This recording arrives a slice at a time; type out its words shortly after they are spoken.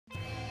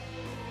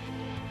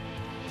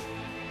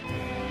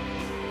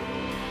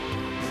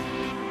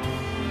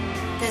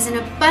There's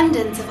an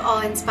abundance of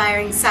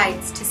awe-inspiring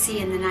sights to see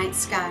in the night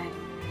sky.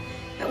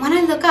 But when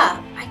I look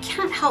up, I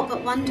can't help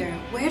but wonder,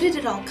 where did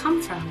it all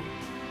come from?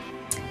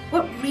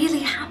 What really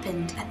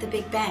happened at the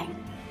Big Bang?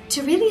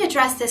 To really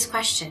address this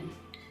question,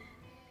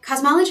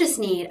 cosmologists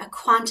need a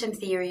quantum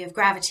theory of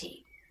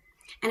gravity.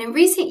 And in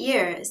recent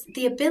years,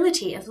 the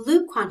ability of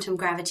loop quantum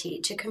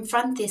gravity to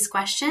confront this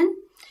question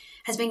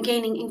has been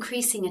gaining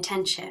increasing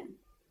attention.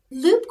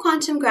 Loop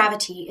quantum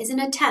gravity is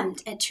an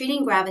attempt at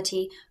treating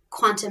gravity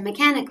quantum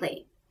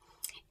mechanically.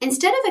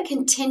 Instead of a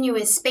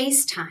continuous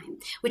space-time,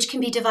 which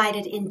can be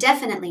divided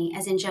indefinitely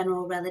as in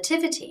general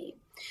relativity,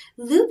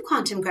 loop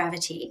quantum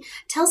gravity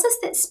tells us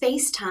that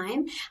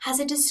space-time has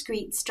a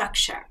discrete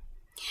structure,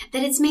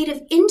 that it's made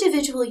of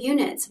individual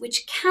units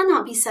which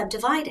cannot be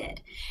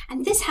subdivided,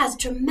 and this has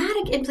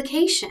dramatic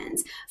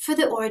implications for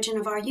the origin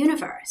of our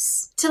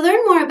universe. To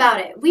learn more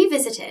about it, we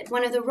visited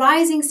one of the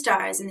rising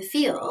stars in the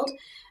field,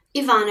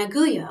 Ivana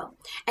Guyo,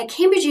 at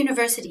Cambridge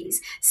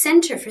University's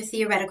Center for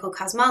Theoretical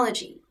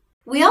Cosmology.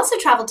 We also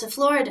traveled to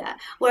Florida,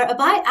 where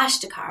Abhay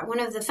Ashtekar, one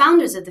of the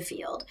founders of the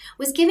field,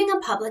 was giving a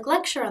public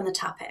lecture on the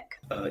topic.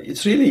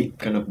 It's really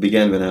kind of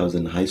began when I was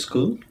in high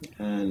school,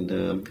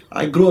 and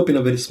I grew up in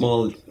a very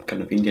small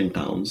kind of Indian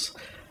towns.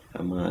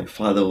 My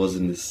father was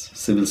in this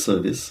civil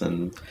service,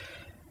 and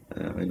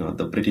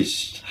the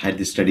British had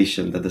this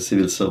tradition that the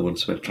civil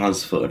servants were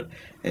transferred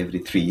every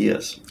 3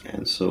 years,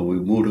 and so we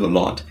moved a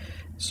lot,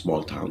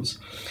 small towns,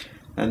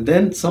 and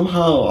then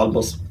somehow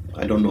almost,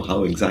 I don't know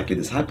how exactly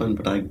this happened,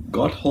 but I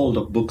got hold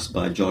of books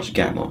by George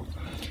Gamow,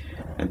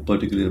 and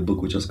particularly a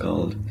book which was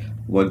called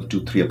 1,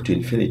 2, 3 up to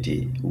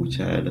Infinity, which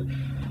had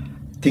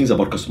things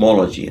about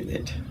cosmology in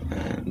it,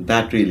 and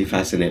that really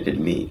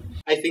fascinated me.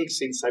 I think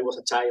since I was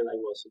a child, I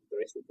was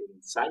interested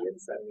in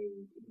science and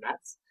in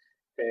maths,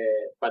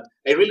 but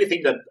I really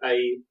think that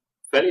I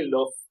fell in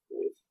love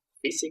with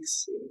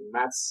physics, in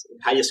maths, in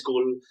high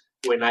school,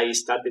 when I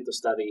started to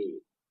study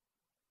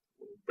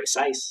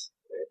precise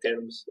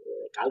terms,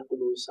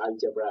 calculus,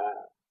 algebra,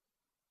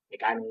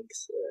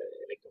 mechanics,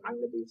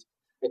 electromagnetism.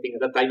 I think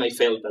at that time I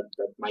felt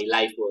that my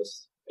life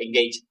was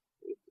engaged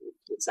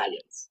with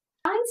science.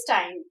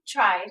 Einstein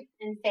tried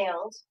and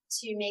failed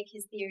to make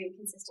his theory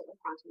consistent with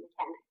quantum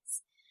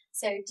mechanics.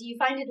 So do you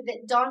find it a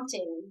bit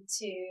daunting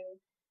to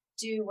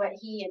do what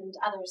he and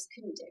others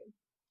couldn't do?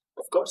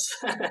 Of course.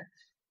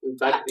 In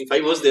fact, if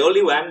I was the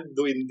only one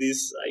doing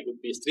this, I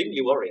would be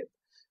extremely worried.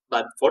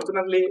 But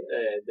fortunately,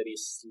 there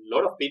is a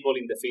lot of people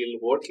in the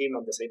field working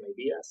on the same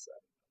ideas,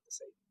 the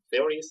same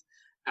theories.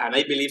 And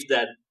I believe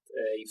that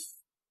if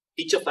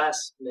each of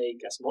us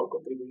make a small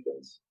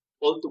contributions,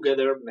 all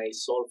together may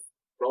solve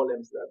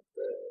problems that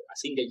a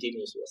single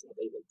genius was not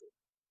able to.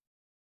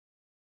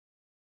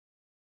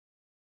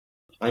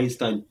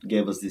 Einstein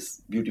gave us this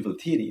beautiful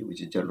theory,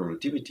 which is general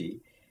relativity,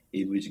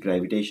 in which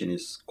gravitation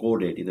is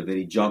coded in the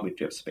very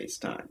geometry of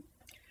space-time.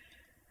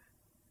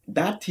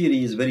 That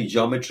theory is very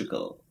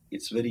geometrical.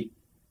 It's very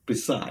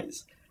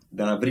precise.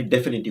 There are very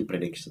definitive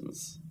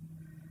predictions.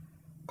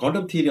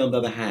 Quantum theory, on the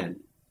other hand,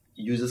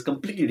 uses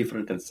completely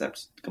different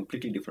concepts,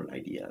 completely different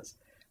ideas.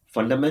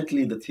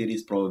 Fundamentally, the theory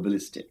is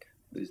probabilistic.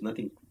 There is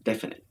nothing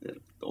definite.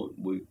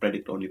 We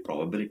predict only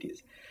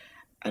probabilities.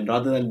 And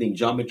rather than being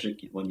geometric,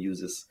 one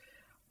uses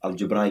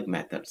algebraic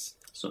methods.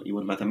 So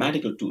even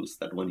mathematical tools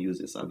that one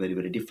uses are very,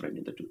 very different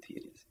in the two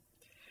theories.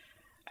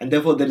 And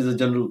therefore, there is a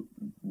general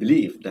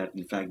belief that,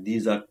 in fact,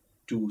 these are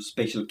two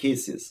special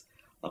cases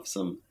of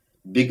some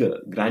bigger,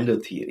 grander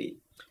theory,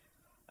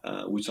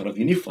 which sort of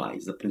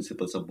unifies the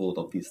principles of both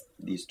of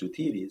these two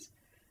theories,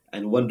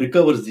 and one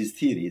recovers these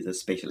theories as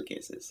special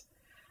cases.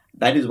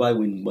 That is why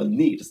one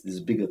needs this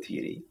bigger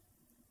theory.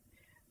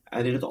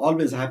 And it has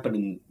always happened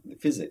in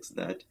physics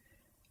that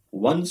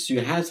once you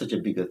have such a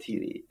bigger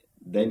theory,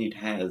 then it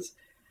has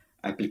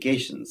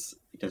applications,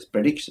 it has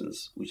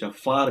predictions which are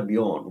far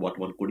beyond what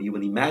one could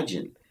even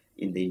imagine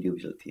in the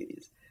individual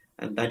theories.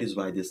 And that is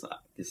why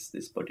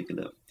this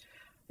particular,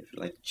 if you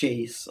like,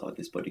 chase or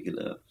this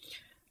particular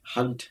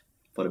hunt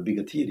for a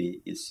bigger theory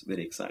is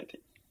very exciting.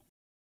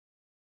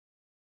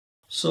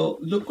 So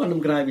loop quantum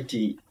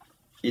gravity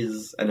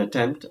is an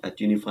attempt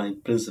at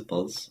unifying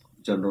principles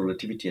of general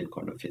relativity and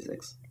quantum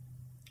physics.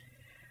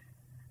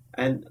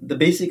 And the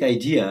basic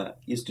idea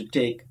is to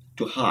take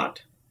to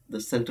heart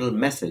the central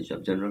message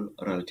of general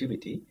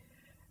relativity,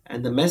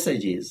 and the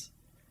message is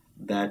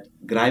that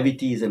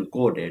gravity is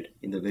encoded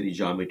in the very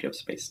geometry of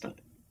space-time.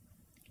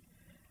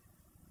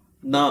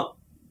 Now,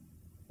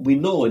 we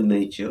know in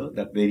nature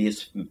that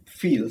various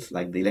fields,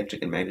 like the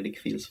electric and magnetic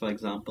fields, for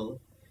example,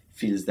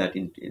 fields that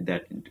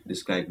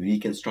describe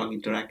weak and strong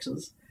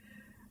interactions,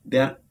 they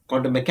are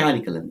quantum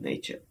mechanical in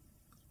nature.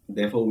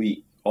 Therefore,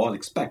 we all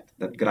expect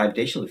that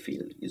gravitational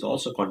field is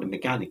also quantum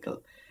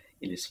mechanical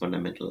in its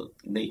fundamental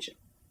nature.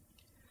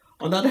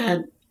 On the other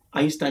hand,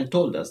 Einstein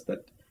told us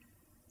that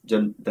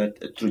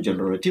through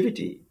general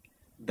relativity,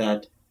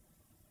 that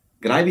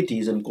gravity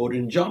is encoded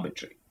in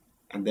geometry,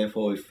 and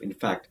therefore, if in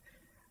fact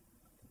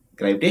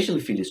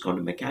gravitational field is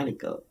quantum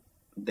mechanical,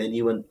 then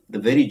even the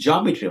very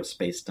geometry of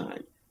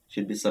space-time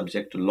should be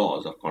subject to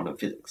laws of quantum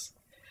physics.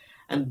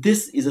 And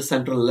this is a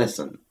central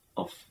lesson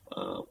of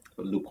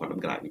loop quantum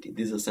gravity.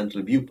 This is a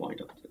central viewpoint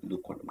of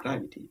loop quantum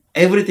gravity.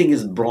 Everything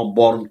is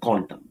born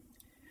quantum,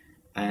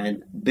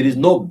 and there is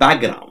no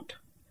background.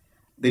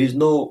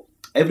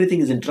 Everything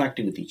is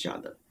interacting with each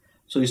other.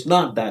 So it's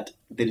not that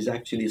there is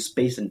actually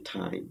space and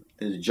time.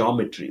 There is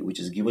geometry which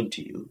is given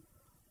to you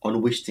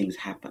on which things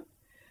happen.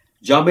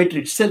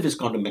 Geometry itself is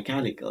quantum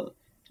mechanical,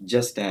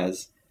 just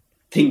as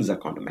things are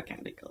quantum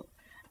mechanical.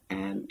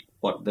 And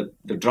what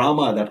the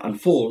drama that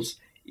unfolds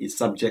is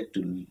subject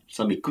to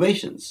some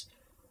equations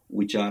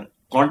which are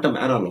quantum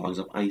analogs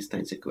of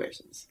Einstein's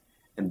equations.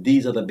 And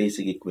these are the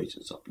basic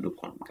equations of loop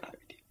quantum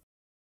gravity.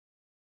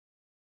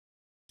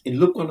 In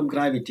loop quantum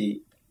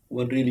gravity,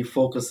 one really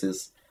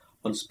focuses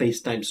on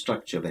space-time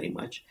structure very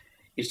much.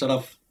 It's sort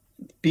of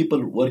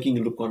people working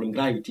in loop quantum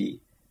gravity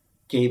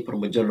came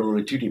from a general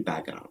relativity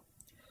background.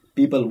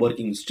 People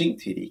working in string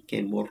theory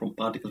came more from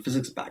particle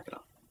physics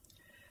background.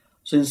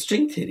 So in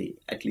string theory,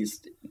 at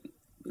least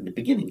in the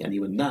beginning and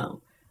even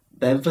now,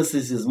 the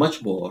emphasis is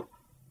much more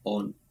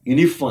on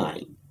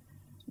unifying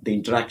the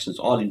interactions,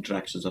 all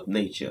interactions of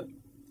nature,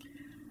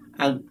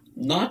 and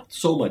not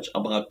so much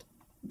about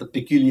the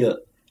peculiar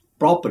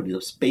properties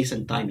of space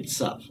and time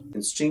itself.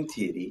 In string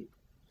theory,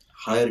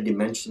 higher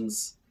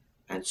dimensions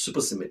and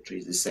supersymmetry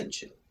is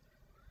essential,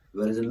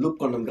 whereas in loop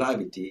quantum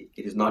gravity,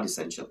 it is not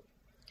essential.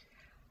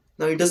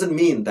 Now, it doesn't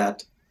mean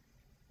that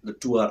the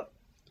two are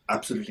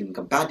absolutely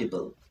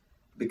incompatible,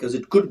 because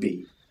it could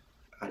be,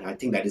 and I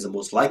think that is the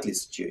most likely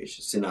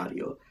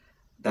scenario,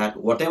 that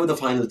whatever the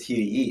final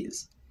theory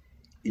is,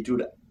 it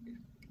would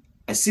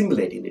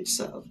assimilate in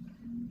itself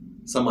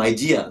some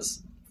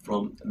ideas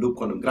from loop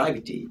quantum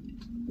gravity,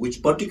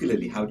 which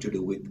particularly have to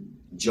do with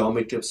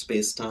geometry of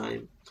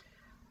space-time,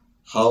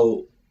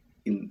 how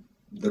in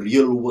the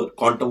real world,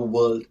 quantum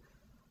world,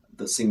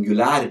 the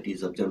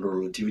singularities of general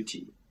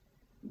relativity,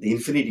 the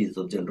infinities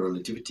of general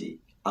relativity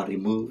are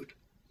removed.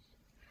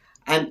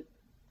 And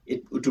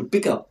it would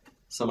pick up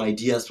some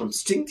ideas from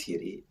string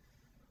theory,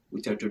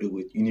 which have to do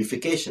with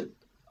unification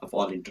of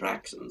all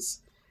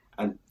interactions,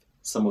 and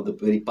some of the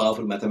very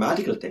powerful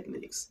mathematical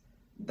techniques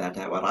that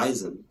have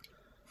arisen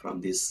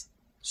from this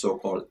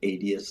so-called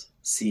ADS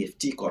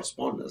CFT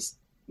correspondence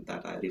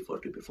that I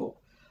referred to before.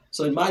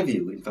 So in my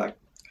view, in fact,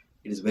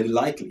 it is very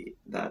likely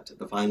that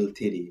the final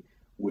theory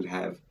will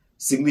have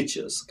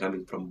signatures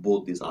coming from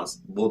both these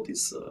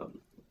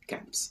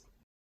camps.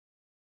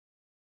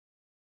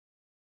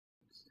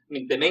 I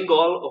mean, the main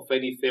goal of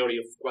any theory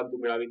of quantum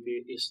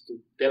gravity is to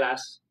tell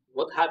us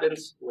what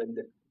happens when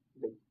the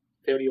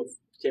theory of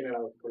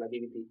general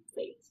relativity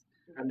fails.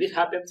 And this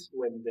happens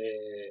when the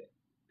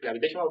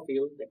gravitational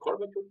field, the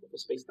curvature of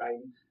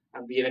space-time,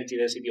 and the energy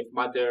density of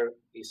matter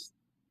is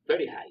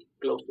very high,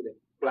 close to the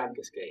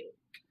Planck scale.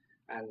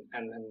 And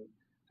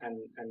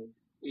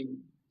in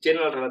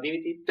general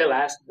relativity tell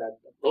us that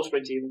at those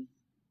regimes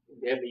in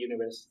the early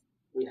universe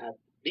we have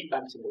Big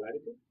Bang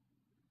singularity.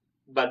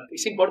 But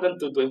it's important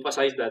to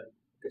emphasize that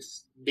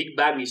this Big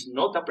Bang is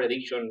not a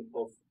prediction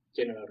of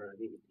general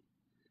relativity.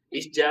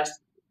 It's just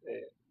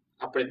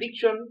a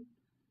prediction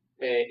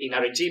in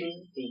a regime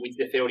in which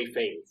the theory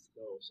fails.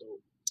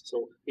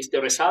 So it's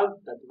the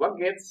result that one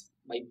gets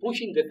by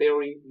pushing the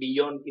theory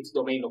beyond its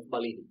domain of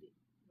validity.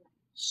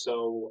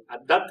 So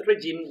at that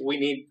regime, we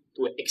need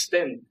to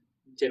extend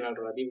general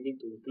relativity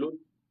to include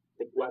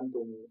the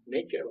quantum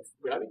nature of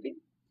gravity.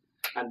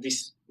 And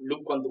this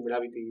loop quantum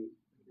gravity,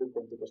 loop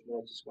quantum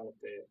cosmology is one of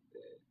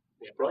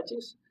the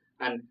approaches.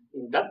 And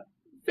in that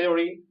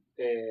theory,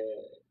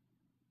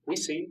 we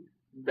see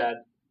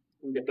that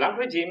in the Planck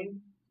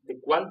regime, the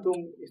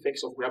quantum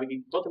effects of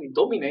gravity totally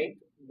dominate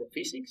the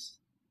physics.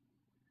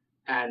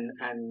 And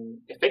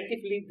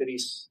effectively, there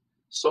is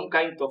some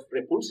kind of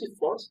repulsive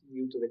force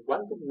due to the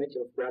quantum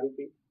nature of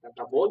gravity that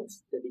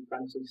avoids the Big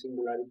Bang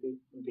singularity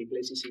and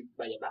replaces it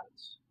by a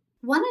bounce.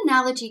 One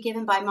analogy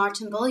given by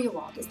Martin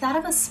Boljewald is that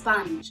of a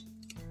sponge.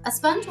 A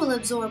sponge will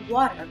absorb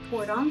water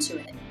poured onto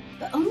it,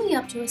 but only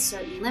up to a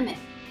certain limit.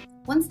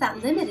 Once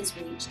that limit is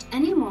reached,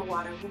 any more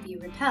water will be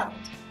repelled.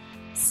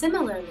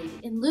 Similarly,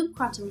 in loop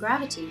quantum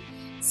gravity,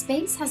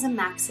 space has a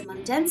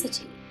maximum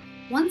density.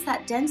 Once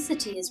that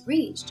density is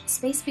reached,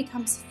 space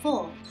becomes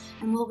full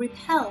and will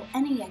repel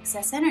any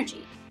excess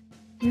energy.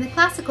 In the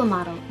classical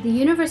model, the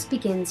universe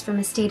begins from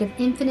a state of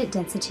infinite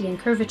density and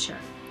curvature.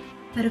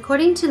 But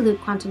according to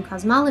loop quantum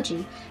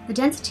cosmology, the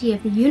density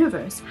of the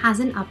universe has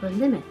an upper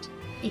limit.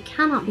 It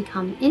cannot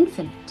become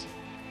infinite.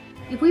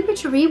 If we were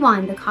to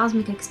rewind the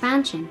cosmic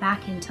expansion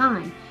back in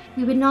time,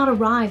 we would not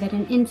arrive at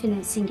an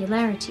infinite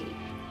singularity.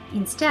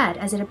 Instead,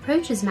 as it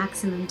approaches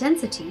maximum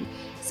density,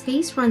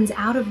 space runs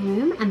out of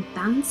room and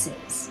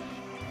bounces.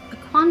 A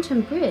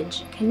quantum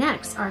bridge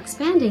connects our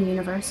expanding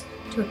universe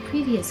to a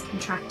previous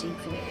contracting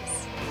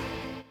phase.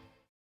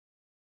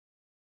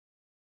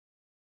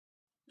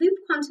 Loop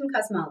quantum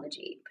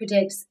cosmology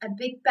predicts a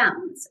big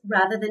bounce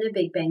rather than a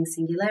Big Bang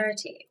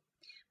singularity.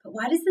 But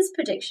why does this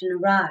prediction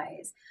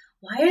arise?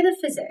 Why are the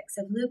physics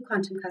of loop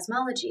quantum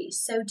cosmology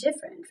so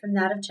different from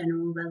that of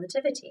general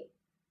relativity?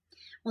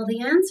 Well,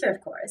 the answer,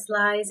 of course,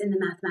 lies in the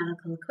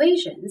mathematical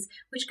equations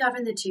which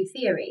govern the two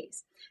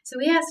theories. So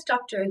we asked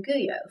Dr.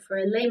 Aguyo for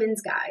a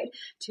layman's guide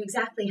to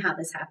exactly how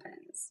this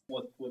happens.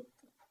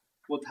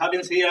 What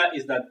happens here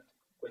is that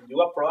when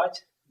you approach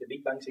the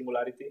Big Bang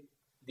singularity,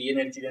 the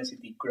energy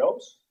density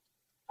grows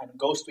and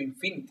goes to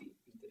infinity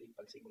in the Big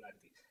Bang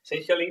singularity.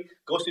 Essentially,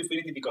 goes to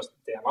infinity because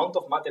the amount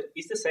of matter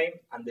is the same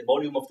and the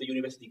volume of the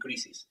universe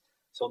decreases.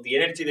 So the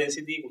energy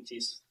density, which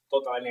is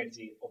total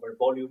energy over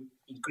volume,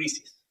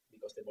 increases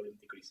because the volume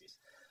decreases.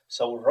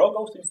 So rho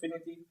goes to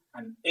infinity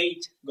and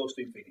h goes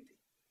to infinity.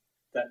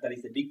 That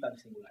is the Big Bang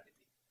singularity.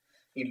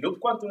 In loop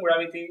quantum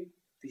gravity,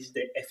 this is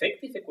the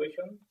effective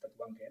equation that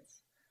one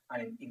gets.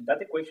 And in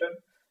that equation,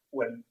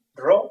 when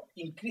rho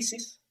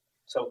increases,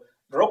 so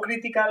rho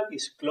critical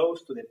is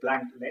close to the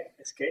Planck length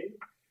scale.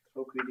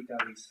 Rho critical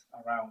is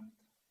around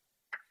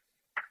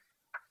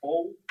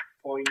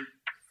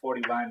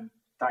 0.41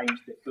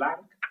 times the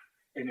Planck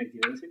energy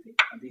density,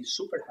 and this is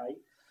super high.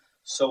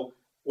 So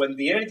when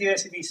the energy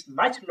density is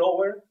much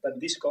lower than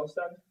this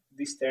constant,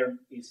 this term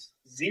is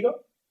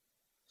 0.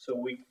 So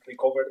we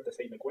recover the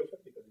same equation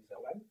because it's a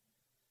line.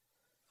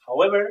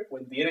 However,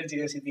 when the energy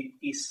density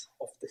is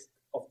of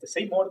the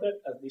same order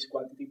as this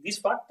quantity, this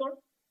factor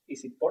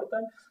is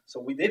important. So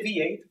we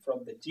deviate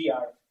from the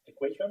GR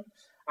equation.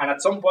 And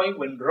at some point,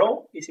 when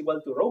rho is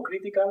equal to rho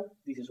critical,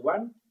 this is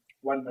 1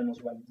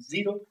 minus 1 is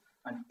 0,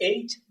 and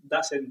h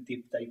doesn't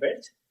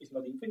diverge. It's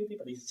not infinity,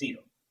 but it's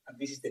 0. And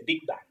this is the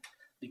Big Bang,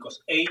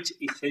 because h is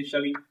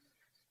essentially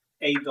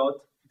a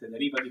dot, the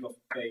derivative of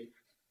a,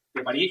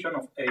 the variation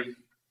of a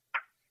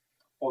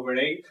over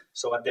a.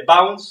 So at the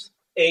bounds,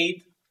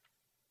 a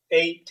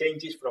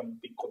changes from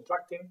big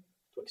contracting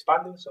to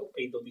expanding, so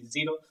a dot is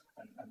 0,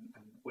 and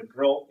when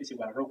rho is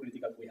equal to rho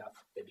critical, we have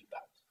the Big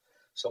Bang.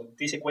 So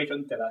this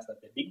equation tells us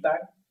that the Big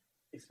Bang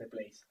is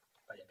replaced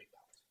by a Big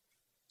Bang.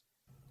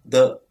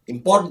 The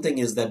important thing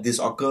is that this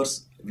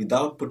occurs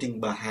without putting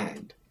by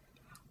hand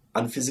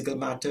unphysical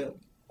matter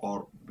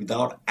or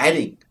without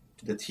adding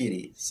to the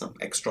theory some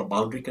extra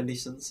boundary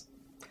conditions.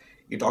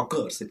 It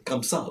occurs, it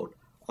comes out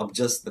of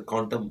just the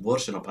quantum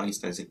version of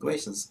Einstein's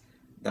equations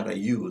that are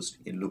used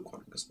in loop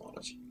quantum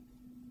cosmology.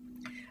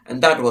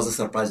 And that was a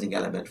surprising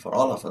element for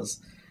all of us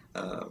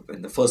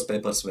when the first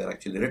papers were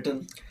actually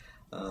written.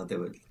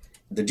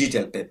 The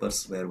detailed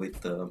papers were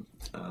with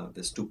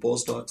these two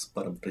postdocs,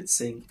 Parampreet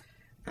Singh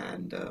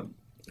and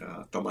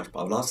Tomasz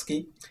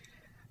Pawlowski.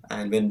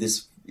 And when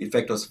this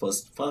effect was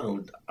first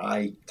found,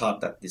 I thought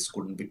that this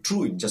couldn't be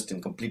true in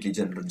completely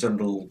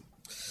general,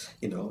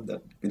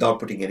 that without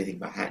putting anything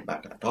by hand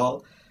at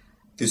all.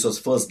 This was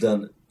first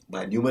done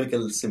by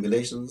numerical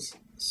simulations.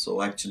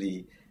 So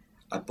actually,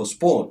 I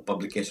postponed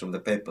publication of the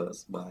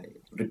papers by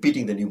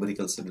repeating the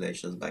numerical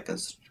simulations, by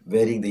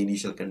varying the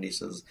initial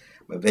conditions,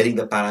 by varying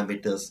the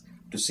parameters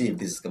to see if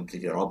this is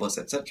completely robust,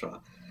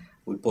 etc.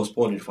 We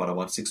postponed it for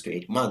about 6 to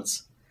 8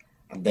 months,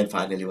 and then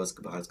finally was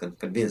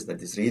convinced that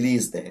this really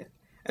is there.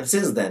 And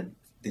since then,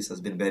 this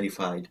has been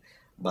verified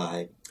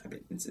by,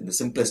 in the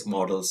simplest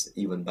models,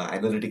 even by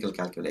analytical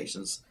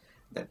calculations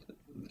that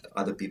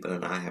other people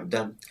and I have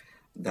done,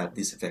 that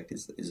this effect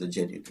is a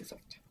genuine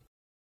effect.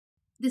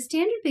 The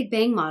standard Big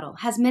Bang model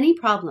has many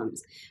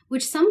problems,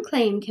 which some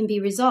claim can be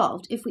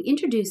resolved if we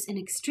introduce an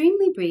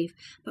extremely brief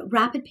but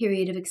rapid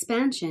period of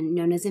expansion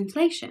known as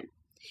inflation.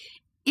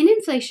 In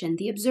inflation,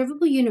 the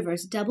observable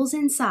universe doubles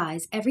in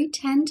size every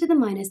 10 to the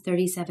minus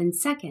 37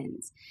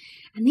 seconds,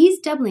 and these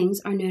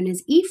doublings are known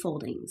as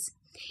E-foldings.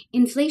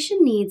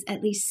 Inflation needs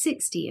at least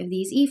 60 of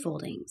these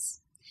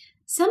E-foldings.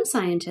 Some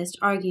scientists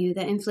argue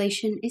that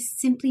inflation is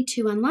simply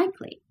too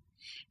unlikely.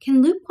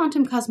 Can loop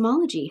quantum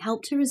cosmology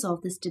help to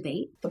resolve this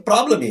debate? The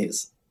problem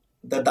is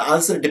that the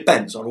answer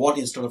depends on what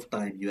instant of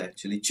time you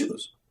actually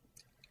choose.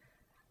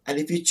 And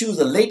if you choose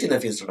a late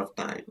enough instant of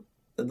time,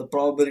 then the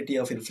probability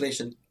of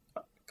inflation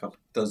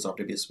turns out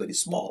to be very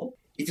small.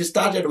 If you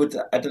started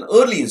at an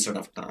early instant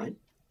of time,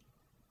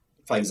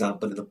 for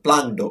example, in the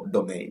Planck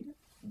domain,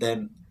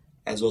 then,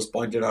 as was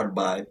pointed out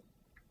by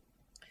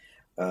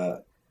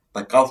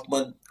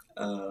Kaufman,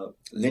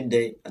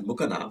 Linde, and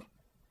Mukhanov,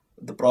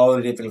 the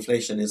probability of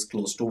inflation is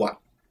close to 1.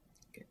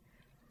 Okay.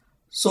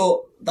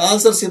 So the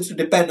answer seems to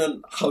depend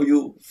on how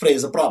you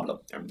phrase a problem,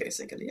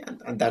 basically,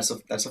 and that's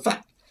a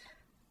fact.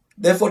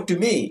 Therefore, to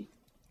me,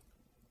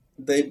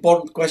 the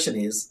important question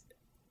is,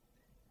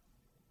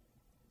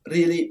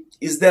 really,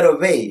 is there a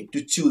way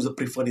to choose a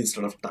preferred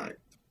instant of time?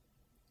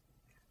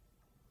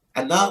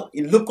 And now,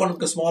 in loop quantum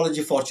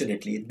cosmology,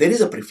 fortunately, there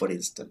is a preferred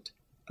instant,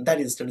 and that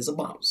instant is a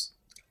bounce.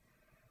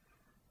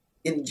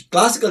 In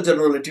classical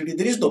general relativity,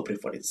 there is no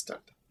preferred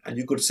instant. And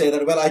you could say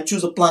that, well, I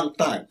choose a Planck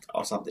time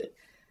or something.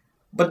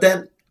 But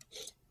then,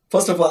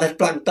 first of all, at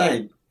Planck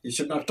time, you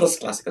should not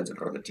trust classical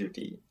general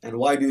relativity. And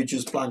why do you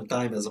choose Planck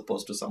time as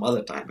opposed to some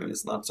other time?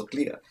 It's not so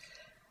clear.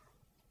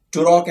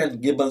 Turok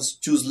and Gibbons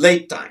choose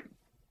late time.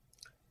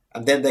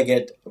 And then they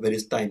get a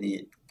very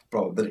tiny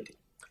probability.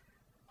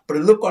 But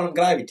in loop quantum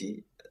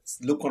gravity,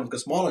 loop quantum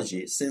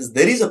cosmology, since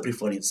there is a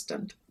preferred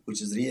instant,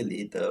 which is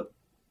really the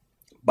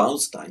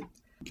bounce time,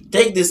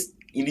 take this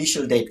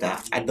initial data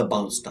at the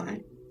bounce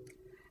time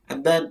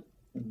And then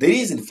there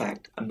is, in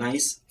fact, a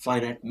nice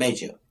finite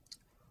measure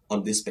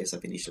on this space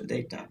of initial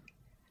data.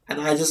 And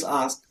I just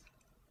ask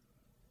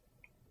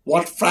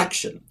what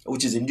fraction,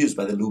 which is induced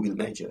by the Liouville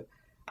measure,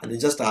 and I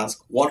just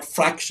ask what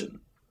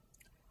fraction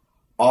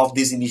of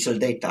this initial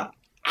data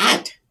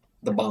at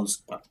the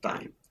bounce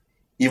time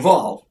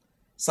evolve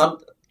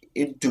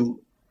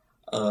into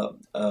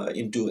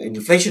an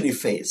inflationary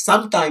phase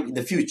sometime in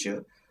the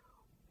future,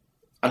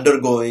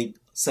 undergoing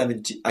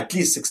at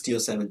least 60 or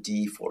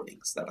 70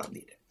 foldings that are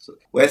needed. So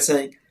we're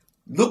saying,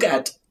 look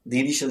at the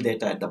initial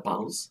data at the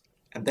bounce,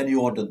 and then you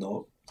want to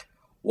know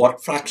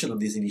what fraction of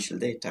this initial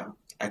data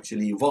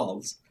actually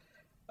evolves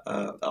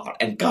or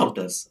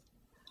encounters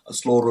a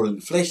slow roll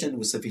inflation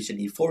with sufficient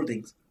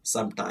e-foldings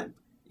sometime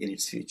in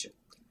its future.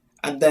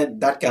 And then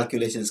that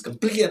calculation is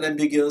completely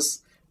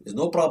unambiguous. There's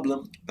no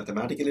problem,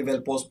 mathematically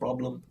well-posed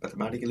problem,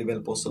 mathematically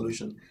well-posed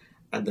solution,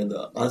 and then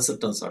the answer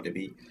turns out to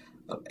be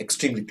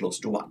extremely close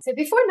to 1. So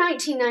before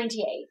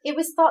 1998, it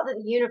was thought that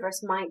the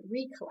universe might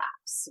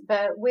recollapse,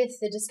 but with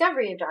the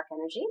discovery of dark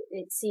energy,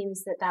 it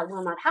seems that that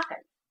will not happen.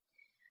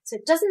 So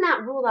doesn't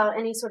that rule out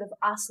any sort of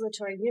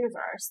oscillatory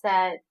universe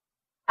that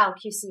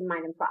LQC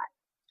might imply?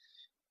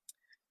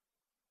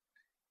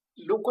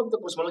 Low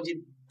quantum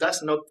cosmology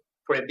does not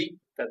predict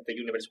that the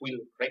universe will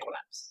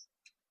recollapse.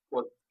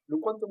 What low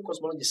quantum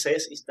cosmology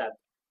says is that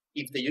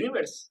if the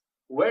universe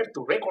were to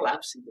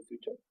recollapse in the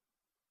future,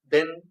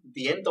 then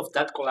the end of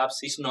that collapse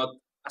is not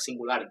a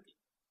singularity,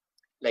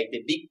 like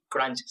the Big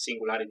Crunch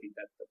singularity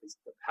that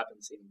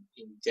happens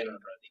in general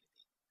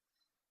relativity.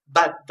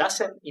 But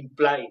doesn't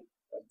imply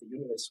that the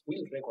universe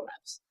will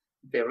recollapse.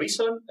 The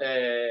reason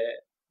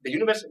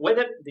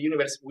whether the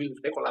universe will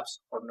recollapse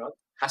or not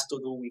has to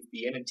do with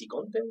the energy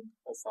content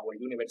of our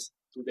universe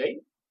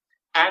today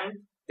and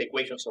the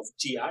equations of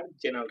GR,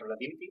 general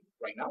relativity,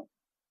 right now.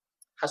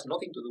 Has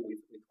nothing to do with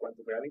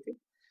quantum gravity.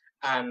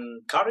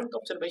 And current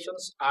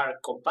observations are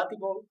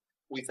compatible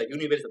with a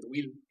universe that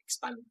will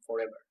expand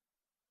forever.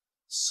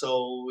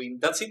 So in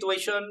that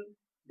situation,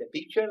 the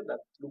picture that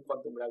low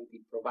quantum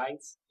gravity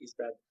provides is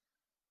that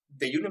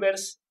the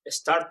universe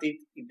started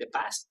in the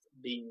past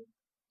being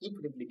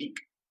infinitely big,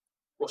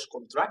 was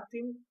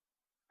contracting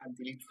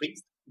until it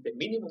reached the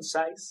minimum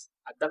size.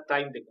 At that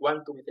time, the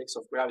quantum effects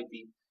of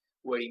gravity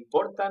were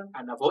important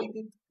and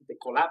avoided the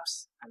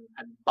collapse and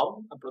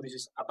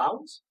produces a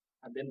bounce.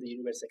 And then the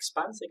universe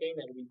expands again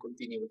and will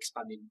continue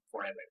expanding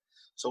forever.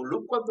 So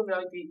low quantum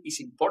gravity is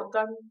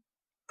important,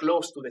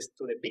 close to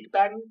the Big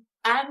Bang,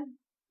 and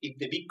if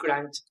the Big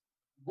Crunch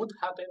would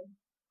happen,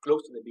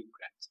 close to the Big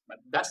Crunch. But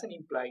doesn't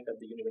imply that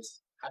the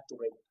universe had to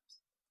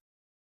recollapse.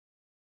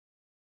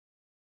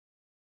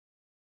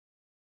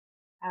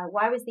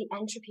 Why was the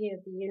entropy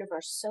of the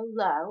universe so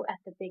low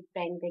at the Big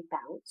Bang, Big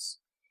Bounce?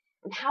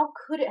 And how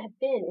could it have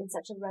been in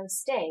such a low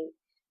state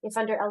if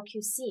under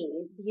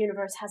LQC, the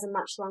universe has a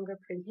much longer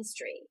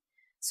prehistory?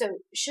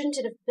 So shouldn't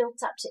it have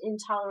built up to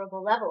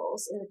intolerable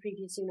levels in the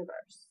previous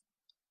universe?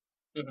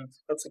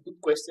 That's a good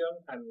question,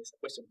 and it's a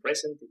question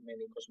present in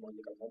many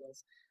cosmological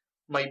models.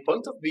 My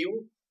point of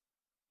view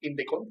in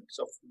the context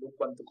of low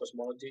quantum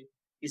cosmology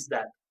is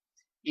that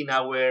in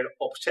our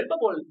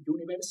observable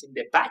universe, in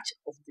the patch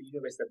of the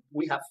universe that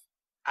we have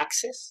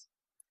access,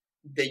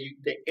 the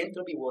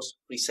entropy was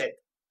reset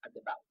at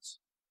the bounds.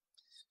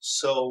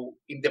 So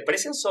in the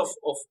presence of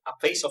a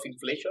phase of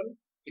inflation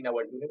in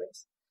our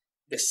universe,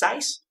 the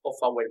size of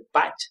our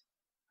patch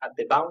at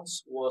the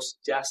bounds was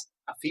just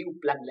a few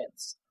Planck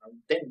lengths,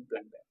 around 10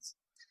 Planck lengths.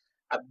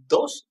 At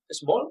those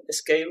small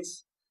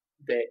scales,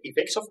 the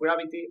effects of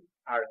gravity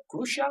are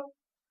crucial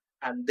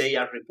and they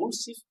are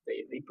repulsive.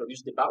 They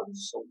produce the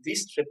bounds. So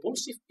these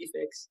repulsive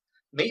effects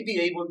may be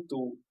able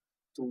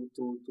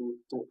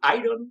to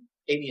iron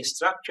any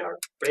structure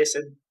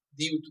present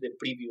due to the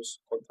previous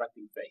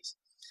contracting phase.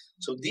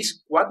 So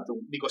this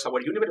quantum, because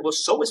our universe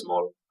was so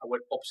small, our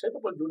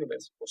observable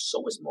universe was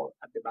so small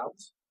at the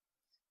bounds,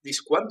 these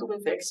quantum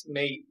effects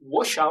may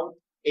wash out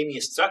any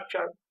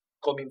structure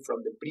coming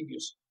from the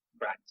previous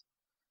branch.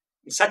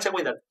 In such a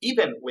way that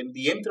even when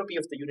the entropy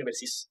of the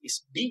universe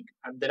is big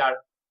and there are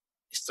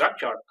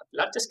structures at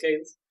large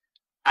scales,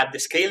 at the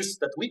scales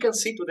that we can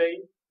see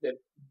today, that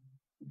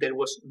there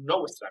was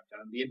no structure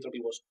and the entropy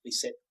was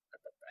reset at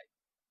that time.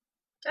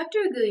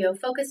 Dr. Agulló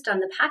focused on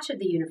the patch of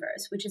the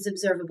universe which is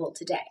observable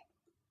today.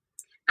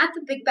 At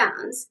the Big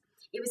Bounce,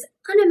 it was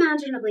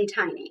unimaginably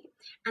tiny,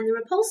 and the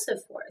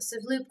repulsive force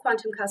of loop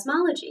quantum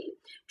cosmology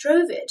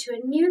drove it to a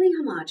nearly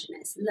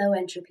homogeneous low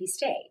entropy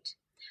state.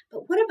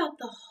 But what about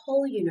the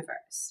whole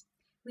universe?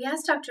 We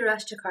asked Dr.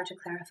 Rashtakar to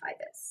clarify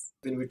this.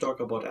 When we talk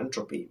about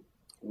entropy,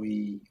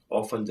 we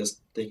often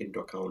just take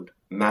into account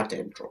matter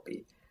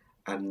entropy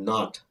and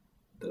not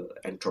the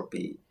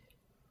entropy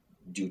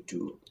due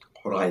to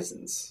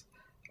horizons,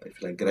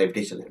 if you like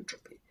gravitational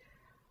entropy.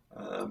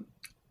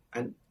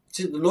 And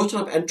see, the notion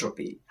of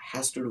entropy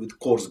has to do with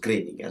coarse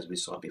graining, as we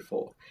saw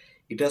before.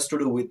 It has to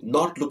do with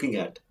not looking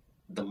at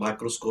the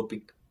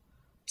microscopic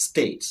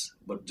states,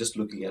 but just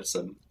looking at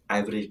some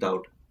averaged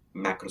out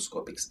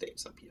macroscopic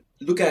states up here.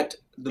 Look at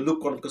the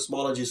loop quantum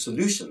cosmology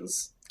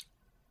solutions,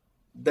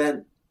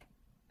 then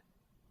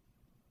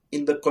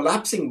in the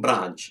collapsing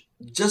branch,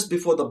 just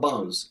before the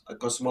bounce, a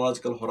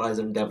cosmological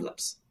horizon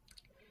develops.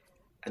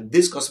 And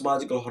this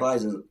cosmological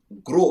horizon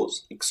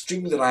grows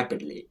extremely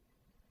rapidly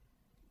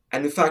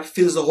and in fact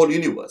fills the whole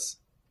universe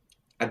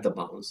at the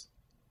bounce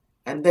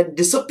and then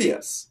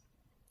disappears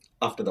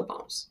after the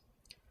bounce.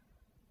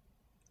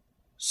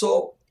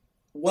 So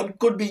one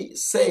could be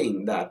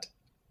saying that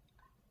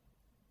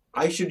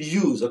I should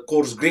use a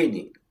coarse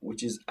graining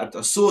which is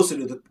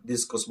associated with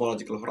this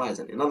cosmological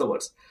horizon. In other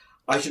words,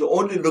 I should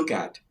only look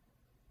at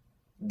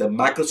the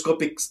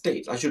macroscopic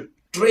state. I should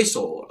trace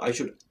over, I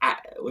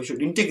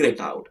should integrate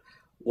out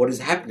what is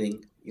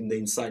happening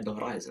inside the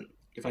horizon.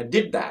 If I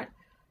did that,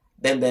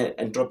 then the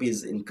entropy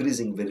is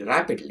increasing very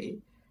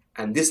rapidly,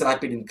 and this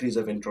rapid increase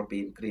of entropy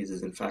increase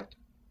is in fact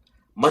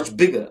much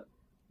bigger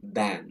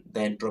than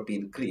the entropy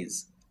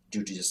increase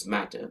due to just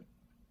matter.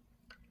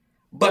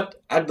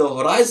 But at the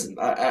horizon,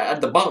 at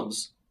the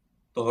bounce,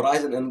 the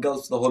horizon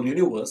engulfs the whole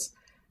universe,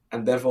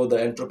 and therefore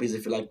the entropy,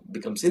 if you like,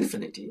 becomes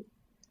infinity.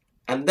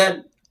 And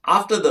then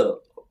after the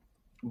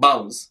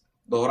bounce,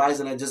 the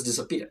horizon has just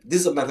disappeared.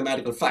 This is a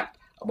mathematical fact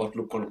about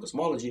quantum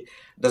cosmology.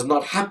 Does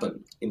not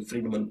happen in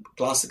Friedman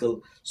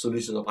classical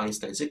solutions of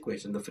Einstein's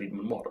equation, the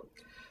Friedman model.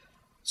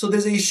 So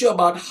there's an issue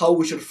about how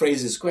we should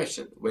phrase this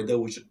question, whether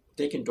we should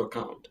take into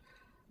account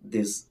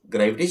this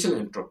gravitational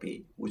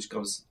entropy which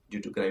comes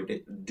due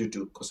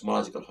to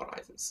cosmological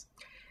horizons.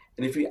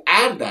 And if we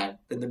add that,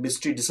 then the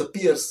mystery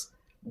disappears,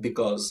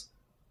 because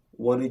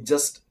one is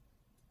just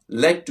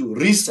led to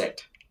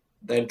reset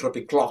the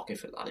entropy clock,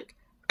 if you like,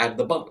 at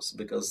the bounce,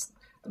 because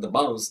at the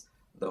bounce,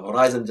 the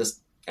horizon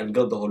just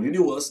engulfed the whole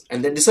universe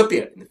and then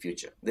disappeared in the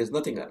future. There's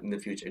nothing in the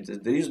future.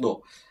 There is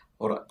no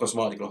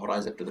cosmological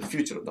horizon to the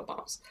future of the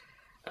bounce.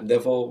 And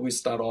therefore, we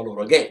start all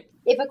over again.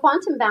 If a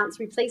quantum bounce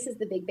replaces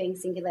the Big Bang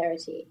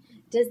singularity,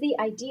 does the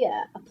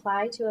idea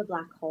apply to a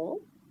black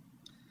hole?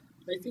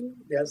 I think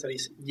the answer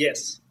is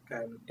yes.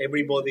 And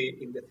everybody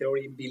in the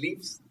theory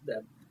believes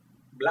that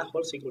black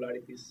hole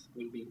singularities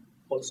will be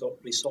also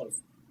resolved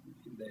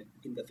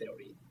in the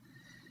theory.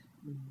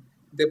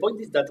 The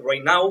point is that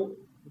right now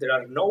there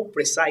are no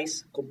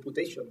precise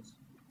computations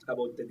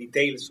about the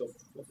details of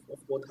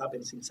what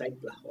happens inside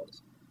black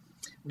holes.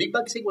 Big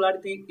Bang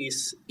singularity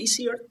is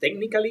easier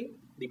technically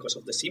because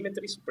of the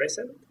symmetries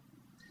present,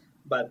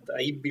 but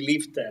I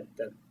believe that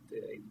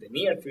in the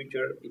near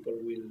future people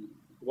will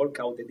work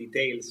out the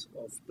details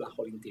of black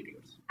hole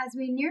interiors. As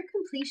we near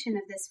completion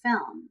of this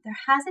film, there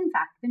has in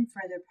fact been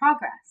further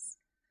progress.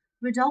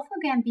 Rodolfo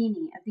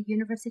Gambini of the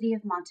University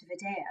of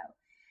Montevideo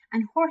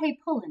and Jorge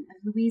Pullen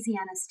of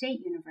Louisiana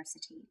State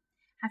University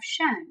have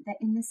shown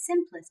that in the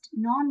simplest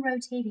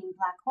non-rotating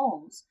black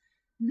holes,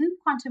 loop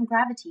quantum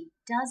gravity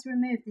does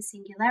remove the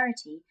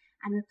singularity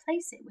and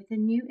replace it with a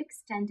new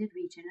extended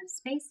region of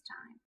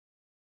space-time.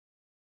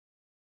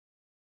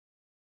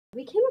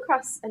 We came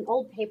across an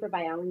old paper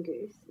by Alan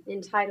Guth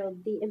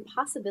entitled The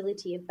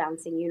Impossibility of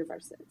Bouncing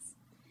Universes.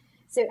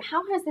 So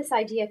how has this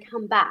idea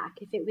come back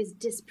if it was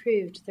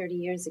disproved 30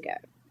 years ago?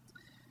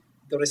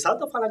 The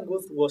result of Alan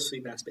Guth was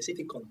in a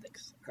specific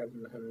context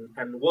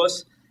and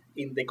was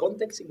in the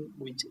context in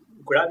which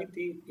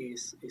gravity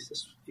is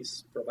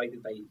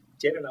provided by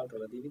general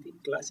relativity,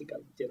 classical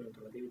general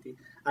relativity,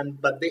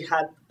 but they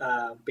had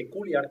a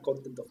peculiar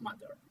content of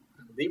matter.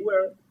 And they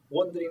were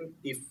wondering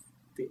if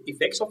the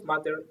effects of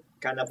matter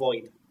can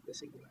avoid the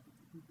singularity.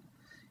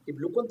 If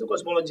you look into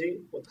cosmology,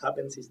 what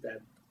happens is that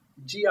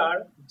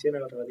general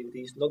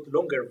relativity, is not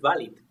longer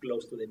valid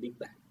close to the Big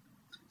Bang.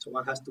 So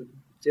one has to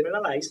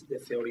generalize the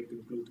theory to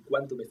include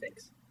quantum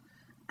effects.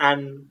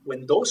 And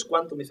when those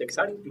quantum effects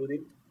are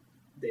included,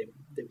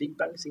 the Big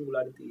Bang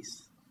singularity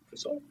is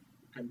resolved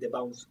and the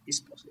bounce is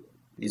possible.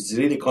 It's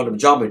really quantum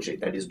geometry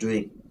that is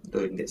doing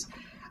this.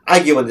 I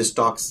given these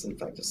talks, in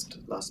fact, just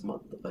last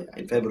month,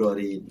 in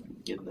February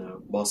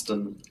in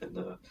Boston, in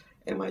the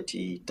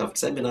MIT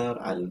Tufts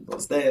seminar. Alan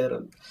was there,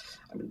 and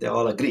I mean, they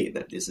all agree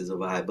that this is a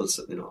viable,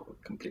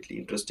 completely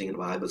interesting and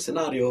viable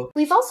scenario.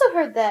 We've also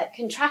heard that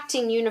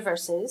contracting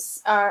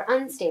universes are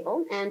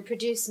unstable and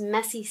produce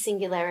messy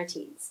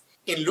singularities.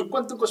 In loop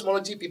quantum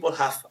cosmology, people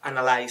have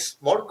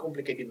analyzed more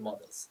complicated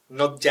models,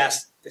 not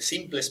just the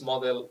simplest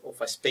model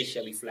of a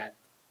spatially flat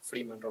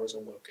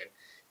Freeman-Robertson-Walker.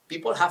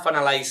 People have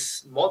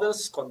analyzed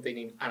models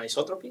containing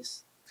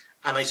anisotropies.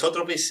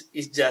 Anisotropies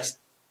is just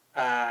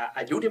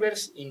a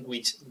universe in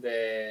which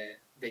the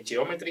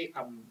geometry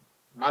and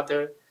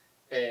matter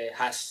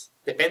has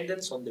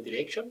dependence on the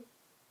direction.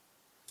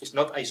 It's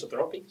not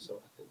isotropic,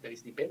 so there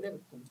is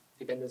dependence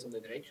on the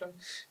direction.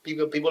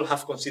 People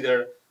have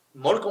considered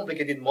more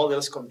complicated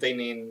models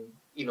containing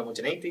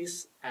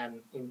inhomogeneities, and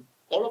in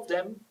all of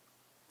them,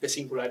 the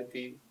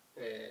singularity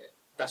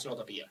does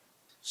not appear.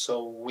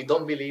 So we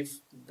don't believe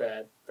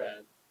that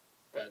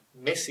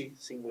messy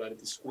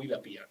singularities will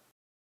appear.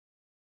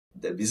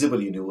 The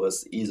visible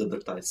universe is of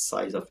the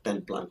size of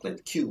 10 Planck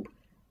length cube,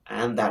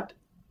 and that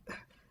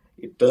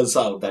it turns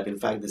out that in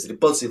fact this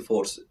repulsive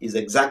force is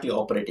exactly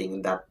operating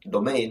in that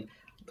domain.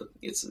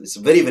 It's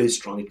very, very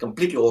strong. It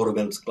completely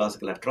overwhelms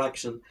classical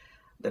attraction.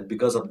 That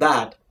because of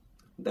that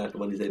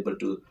one is able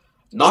to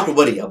not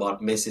worry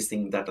about massive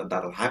things that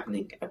are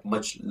happening at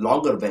much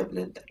longer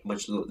wavelength, at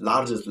much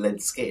larger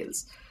length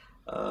scales,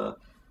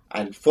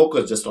 and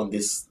focus just on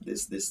this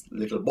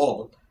little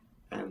ball,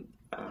 and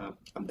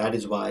that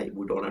is why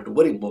we don't have to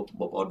worry more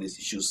about these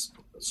issues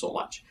so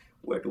much.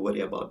 We have to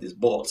worry about these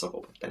balls of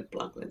about 10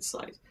 Planck length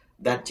size.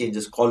 That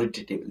changes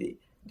qualitatively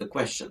the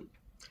question.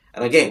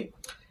 And again,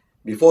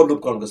 before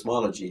loop quantum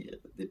cosmology,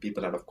 the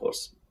people had, of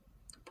course,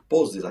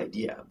 proposed this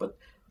idea, but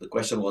the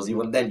question was,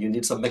 even then, you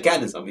need some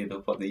mechanism,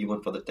 even for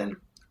the 10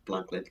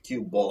 Planck length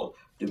cube ball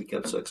to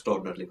become so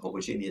extraordinarily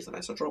homogeneous and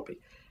isotropic.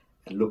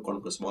 And loop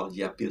quantum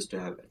cosmology appears to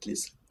have, at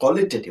least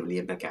qualitatively,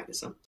 a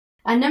mechanism.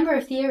 A number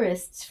of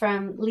theorists,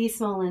 from Lee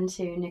Smolin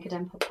to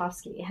Nikodem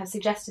Popovsky, have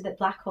suggested that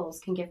black holes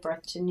can give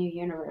birth to new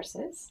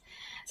universes.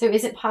 So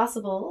is it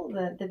possible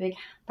that the Big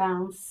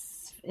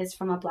Bounce is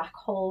from a black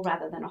hole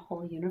rather than a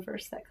whole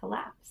universe that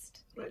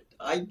collapsed? Right.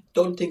 I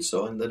don't think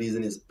so, and the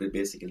reason is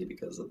basically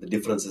because of the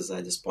differences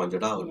I just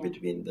pointed out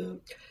between the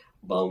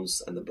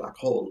bounce and the black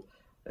hole.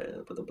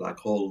 For the black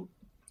hole,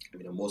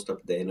 most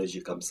of the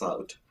energy comes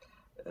out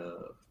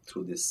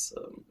through this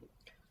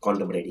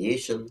quantum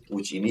radiation,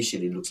 which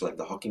initially looks like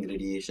the Hawking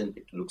radiation.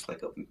 It looks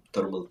like a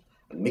thermal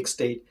and mixed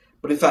state,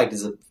 but in fact,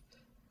 the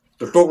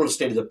total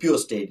state is a pure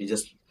state. It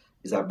just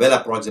is well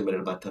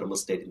approximated by thermal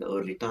state in the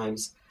early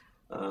times,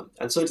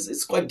 and so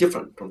it's quite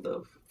different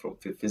from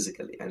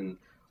physically. And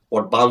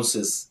what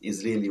bounces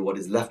is really what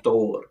is left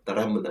over, the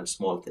remnant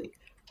small thing.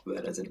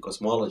 Whereas in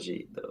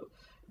cosmology,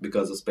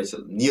 because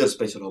of near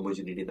spatial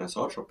homogeneity and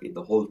isotropy,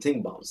 the whole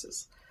thing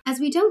bounces. As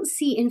we don't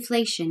see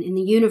inflation in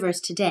the universe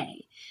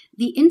today,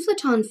 the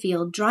inflaton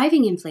field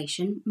driving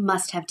inflation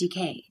must have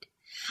decayed.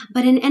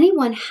 But in any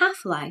one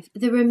half-life,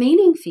 the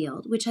remaining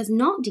field, which has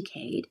not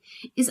decayed,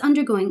 is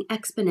undergoing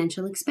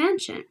exponential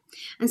expansion.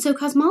 And so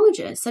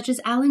cosmologists such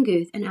as Alan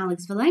Guth and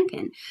Alex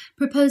Vilenkin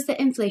propose that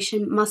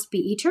inflation must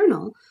be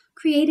eternal,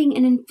 creating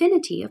an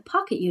infinity of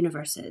pocket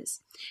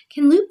universes.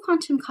 Can loop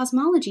quantum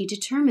cosmology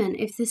determine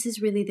if this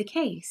is really the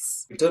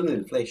case? Eternal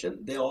inflation,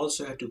 they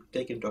also have to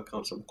take into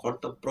account some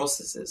quantum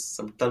processes,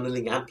 some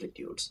tunneling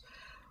amplitudes,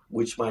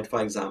 which might,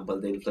 for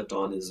example, the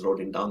inflaton is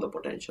rolling down the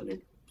potential.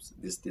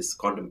 This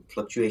quantum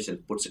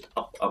fluctuation puts it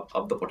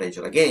up the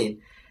potential again,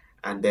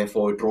 and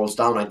therefore it rolls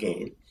down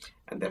again,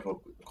 and therefore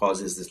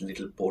causes this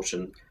little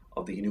portion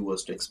of the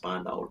universe to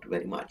expand out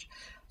very much.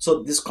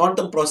 So these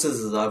quantum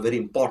processes are very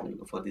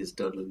important for this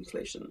eternal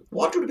inflation.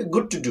 What would be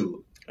good to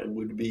do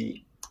would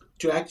be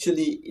to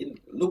actually, in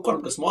loop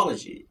quantum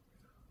cosmology,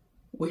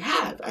 we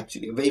have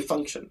actually a wave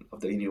function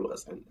of the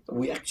universe, and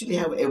we actually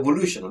have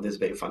evolution of this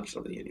wave function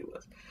of the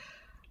universe.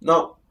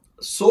 Now,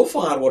 so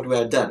far what we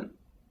have done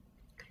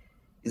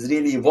is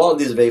really evolve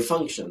this wave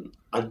function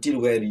until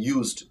we're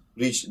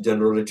reached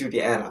general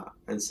relativity era,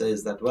 and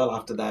says that, well,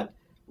 after that,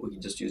 we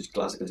can just use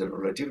classical general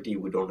relativity.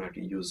 We don't have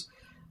to use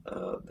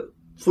the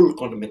full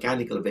quantum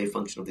mechanical wave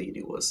function of the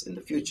universe in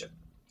the future.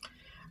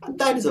 And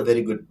that is a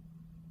very good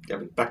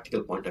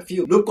practical point of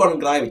view. Loop quantum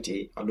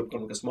gravity or loop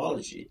quantum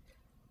cosmology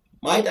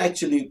might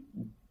actually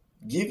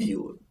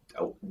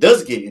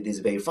does give you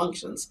these wave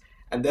functions,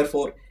 and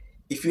therefore,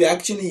 if you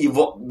actually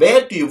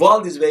were to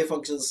evolve these wave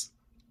functions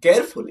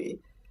carefully,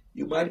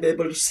 you might be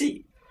able to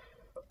see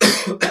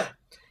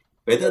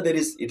whether it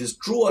is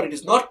true or it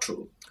is not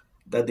true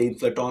that the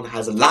inflaton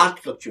has a large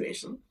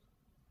fluctuation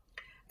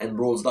and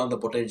rolls down the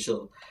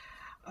potential.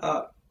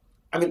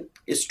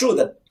 It's true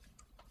that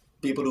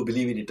people who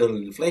believe in eternal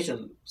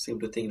inflation seem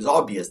to think it's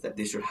obvious that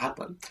this should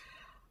happen.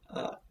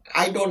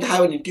 I don't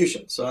have an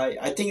intuition, so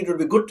I think it would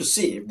be good to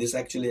see if this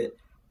actually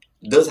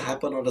does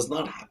happen or does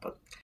not happen.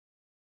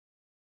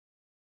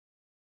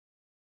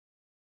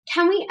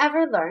 Can we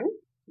ever learn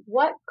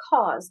what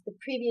caused the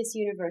previous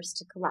universe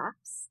to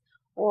collapse,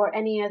 or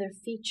any other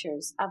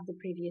features of the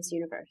previous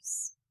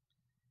universe?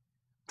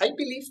 I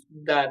believe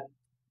that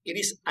it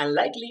is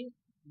unlikely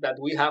that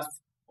we have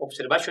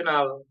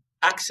observational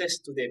access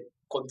to the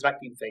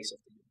contracting phase of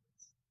the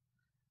universe.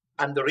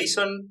 And the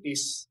reason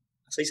is,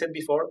 as I said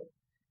before,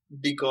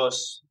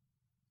 because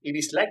it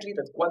is likely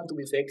that quantum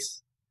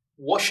effects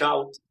wash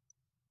out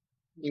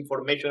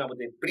information about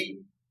the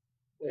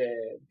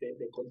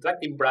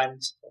contracting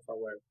branch of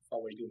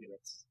our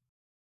universe.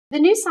 The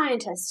New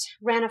Scientist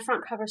ran a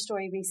front cover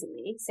story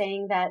recently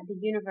saying that the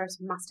universe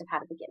must have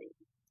had a beginning.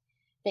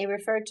 They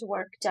referred to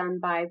work done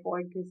by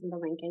Borde, Guth, and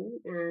Vilenkin,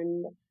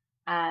 and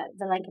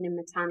Vilenkin and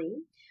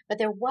Matani, but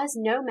there was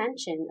no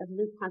mention of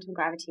loop quantum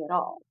gravity at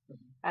all.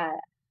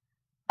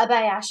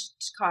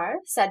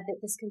 Abhayashkar said that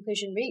this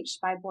conclusion reached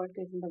by Borde,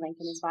 Guth, and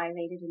Vilenkin is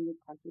violated in loop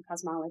quantum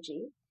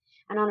cosmology.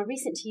 And on a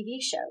recent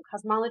TV show,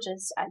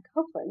 cosmologists at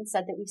Copeland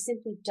said that we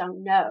simply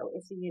don't know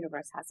if the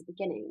universe has a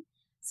beginning.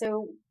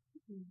 So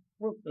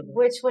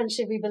which one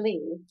should we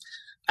believe?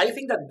 I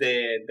think that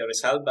the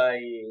result by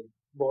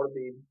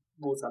Borde,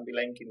 Guth, and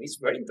Vilenkin is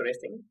very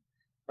interesting,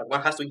 but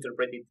one has to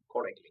interpret it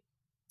correctly.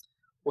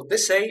 What they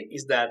say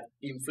is that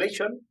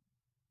inflation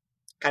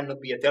cannot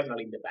be eternal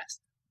in the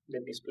past.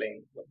 Let me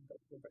explain what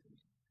that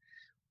means.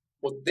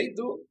 What they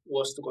do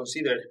was to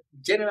consider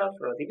general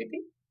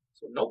relativity,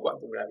 so no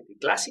quantum gravity,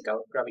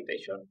 classical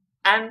gravitation,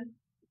 and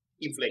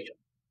inflation.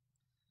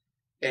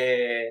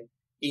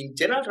 In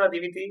general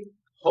relativity,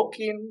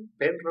 Hawking,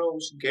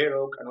 Penrose,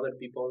 Garrock, and other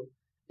people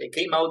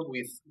came out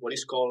with what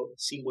is called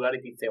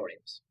singularity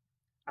theorems.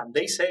 And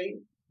they say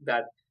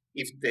that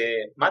if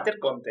the matter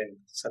content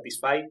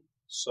satisfies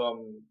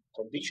some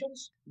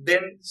conditions,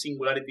 then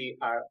singularity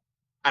are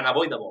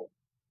unavoidable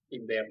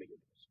in the early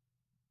universe.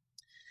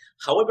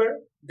 However,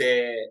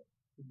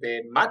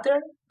 the matter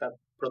that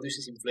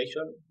produces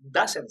inflation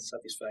doesn't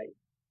satisfy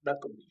that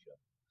condition.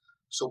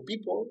 So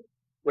people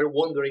were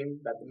wondering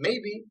that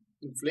maybe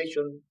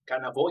inflation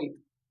can avoid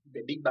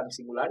the Big Bang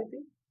singularity.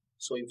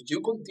 So if you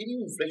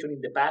continue inflation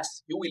in the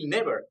past, you will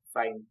never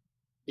find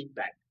Big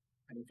Bang,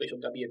 and inflation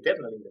can be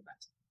eternal in the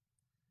past.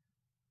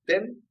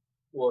 Then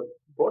what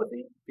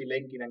Bordy,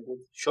 Vilenkin, and Good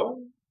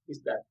shown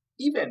is that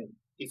even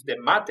if the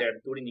matter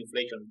during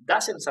inflation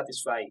doesn't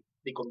satisfy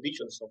the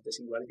conditions of the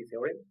singularity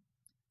theorem,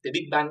 the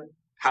Big Bang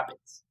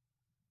happens.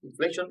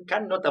 Inflation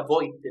cannot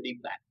avoid the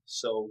Big Bang.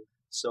 So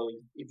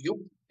if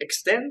you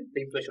extend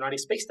the inflationary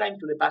spacetime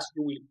to the past,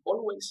 you will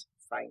always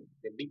find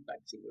the Big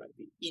Bang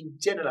singularity in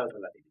general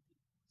relativity.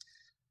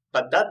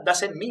 But that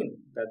doesn't mean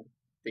that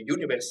the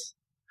universe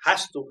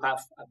has to have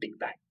a Big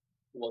Bang.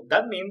 What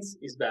that means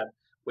is that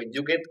when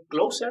you get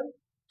closer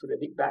to the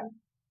Big Bang,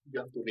 you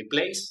have to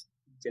replace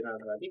general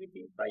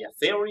relativity by a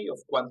theory of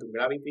quantum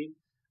gravity,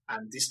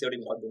 and this theory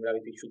of quantum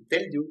gravity should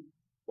tell you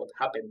what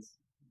happens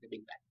in the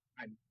Big Bang.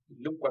 And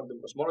in loop quantum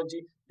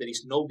cosmology, there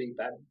is no Big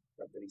Bang,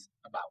 but there is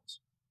a bounce.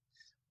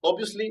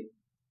 Obviously,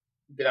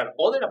 there are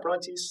other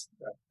approaches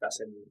that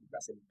doesn't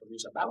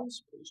produce a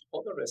bounce, produce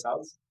other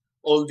results.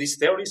 All these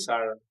theories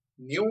are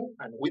new,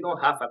 and we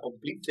don't have a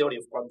complete theory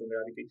of quantum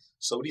gravity.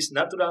 So it is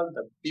natural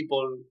that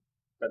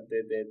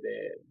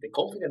the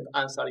confident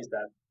answer is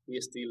that we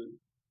still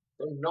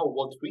don't know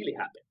what really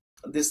happened.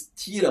 These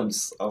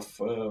theorems of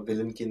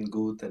Vilenkin,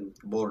 Guth, and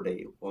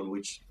Bordy, on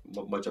which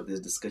much of this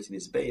discussion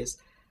is based,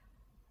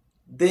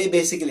 they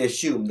basically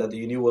assume that the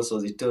universe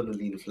was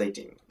eternally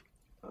inflating.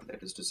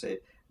 That is to say,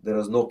 there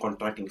was no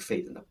contracting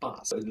phase in the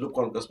past. In loop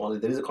quantum cosmology,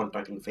 there is a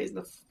contracting phase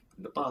in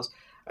the past,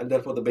 and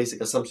therefore the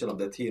basic assumption of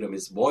the theorem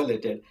is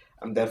violated,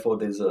 and therefore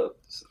there is a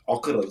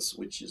occurrence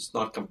which is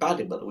not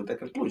compatible with the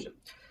conclusion.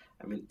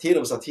 I mean,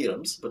 theorems are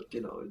theorems, but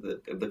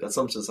if the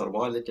assumptions are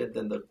violated,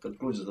 then the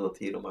conclusions of the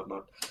theorem are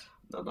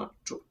not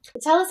true.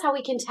 Tell us how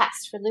we can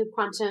test for loop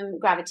quantum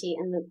gravity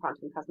and loop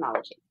quantum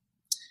cosmology.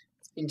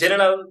 In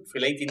general,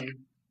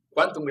 relating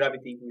quantum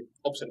gravity with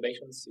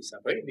observations is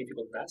a very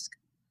difficult task.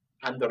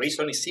 And the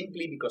reason is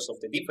simply because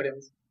of the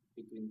difference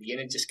between the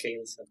energy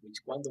scales at which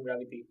quantum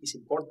gravity is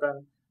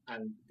important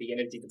and the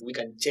energy that we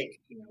can check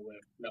in our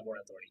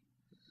laboratory.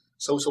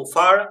 So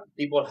far,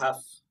 people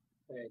have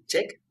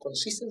checked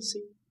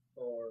consistency,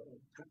 or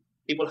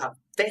people have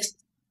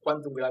tested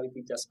quantum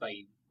gravity just by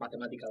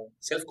mathematical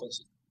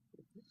self-consistency.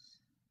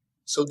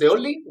 So the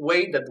only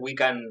way that we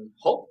can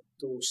hope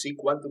to see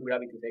quantum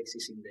gravity effects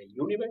is in the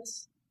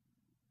universe.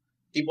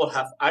 People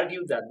have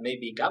argued that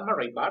maybe gamma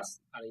ray bars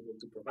are able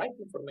to provide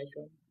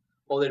information.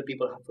 Other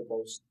people have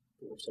proposed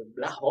to observe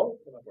black hole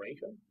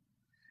evaporation.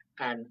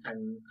 And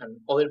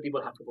other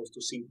people have proposed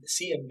to see the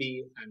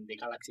CMB and the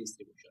galaxy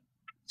distribution.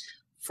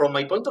 From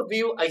my point of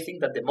view, I think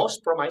that the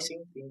most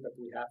promising thing that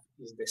we have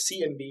is the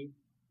CMB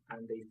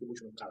and the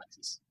distribution of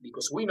galaxies.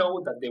 Because we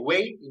know that the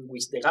way in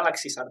which the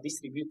galaxies are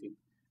distributed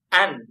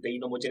and the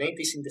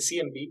inhomogeneities in the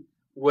CMB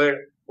were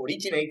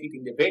originated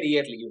in the very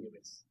early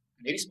universe.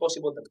 And it is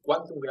possible that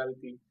quantum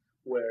gravity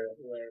were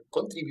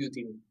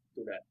contributing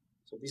to that.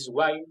 So this is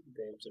why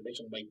the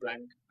observations by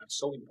Planck are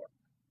so important.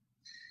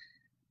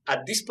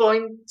 At this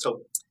point,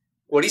 so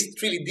what is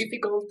really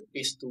difficult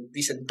is to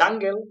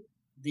disentangle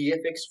the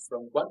effects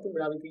from quantum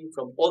gravity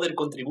from other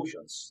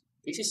contributions.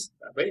 This is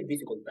a very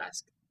difficult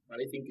task, but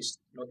I think it's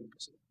not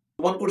impossible.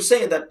 One could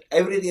say that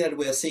everything that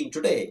we are seeing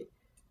today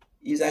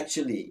is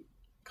actually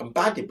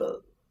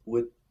compatible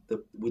with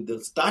the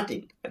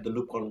starting at the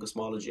loop quantum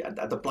cosmology at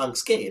the Planck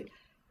scale.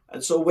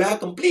 And so we have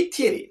complete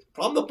theory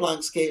from the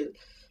Planck scale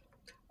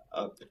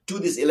to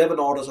these 11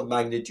 orders of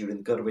magnitude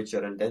in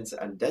curvature and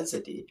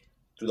density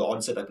to the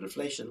onset of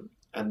inflation,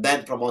 and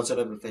then from onset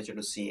of inflation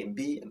to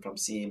CMB, and from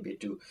CMB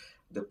to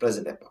the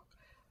present epoch.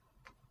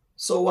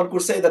 So one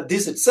could say that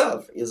this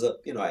itself is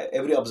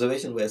every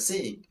observation we are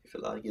seeing, if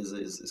you like,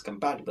 is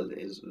compatible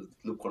with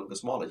loop quantum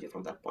cosmology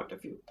from that point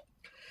of view.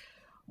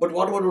 But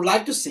what one would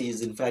like to see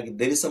is, in fact,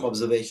 there is some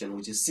observation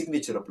which is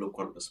signature of loop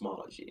quantum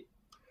cosmology,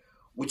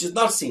 which is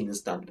not seen in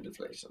standard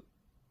inflation.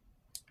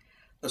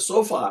 Now,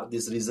 so far,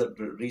 this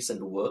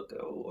recent work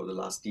over the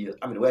last year,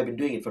 I mean, we have been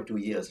doing it for 2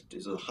 years. It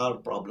is a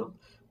hard problem.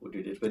 We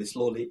did it very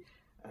slowly,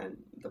 and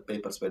the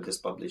papers were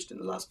just published in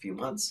the last few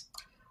months.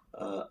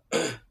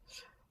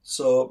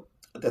 So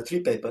there are 3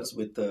 papers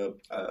with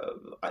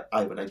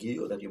Ivan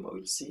Aguirre that you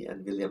will see,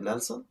 and William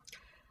Nelson.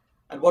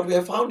 And what we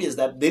have found is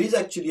that there is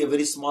actually a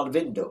very small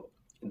window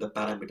in the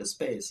parameter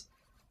space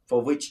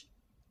for which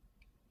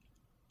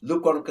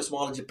loop quantum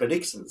cosmology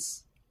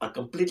predictions are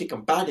completely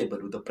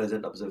compatible with the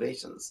present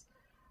observations,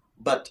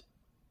 but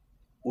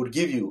would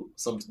give you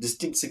some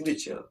distinct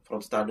signature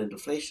from standard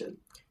inflation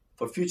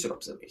for future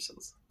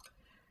observations.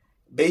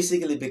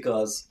 Basically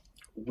because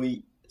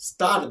we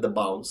start at the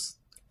bounds,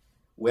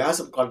 we have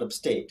some quantum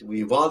state,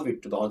 we evolve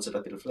it to the onset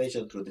of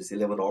inflation through these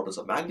 11 orders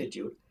of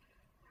magnitude,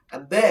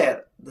 and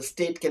there the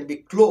state can be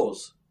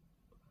close,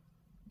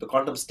 the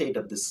quantum state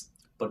of these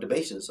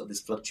perturbations or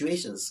these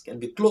fluctuations can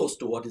be close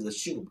to what is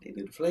assumed in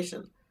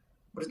inflation,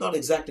 but it's not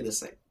exactly the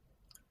same.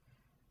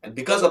 And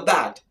because of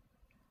that,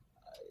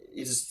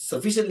 it is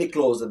sufficiently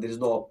close that there is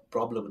no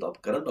problem with our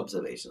current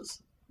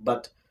observations,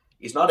 but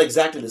it's not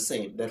exactly the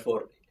same.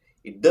 Therefore,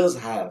 it does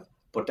have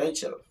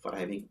potential for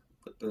having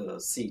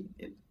seen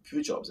in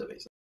future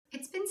observations.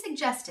 It's been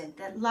suggested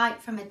that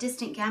light from a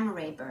distant gamma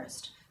ray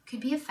burst could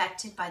be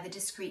affected by the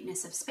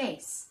discreteness of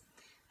space.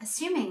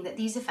 Assuming that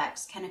these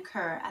effects can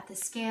occur at the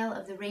scale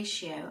of the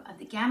ratio of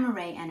the gamma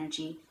ray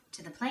energy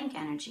to the Planck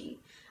energy,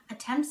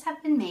 attempts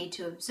have been made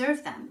to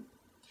observe them.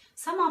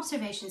 Some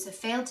observations have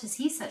failed to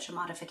see such a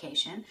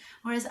modification,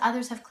 whereas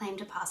others have claimed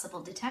a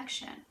possible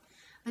detection.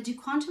 But do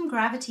quantum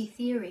gravity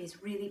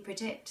theories really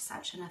predict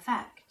such an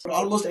effect? For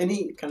almost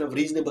any kind of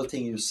reasonable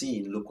thing you see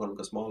in loop quantum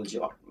cosmology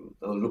or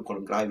loop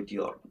quantum gravity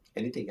or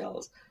anything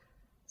else,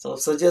 so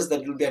suggests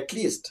that it will be at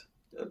least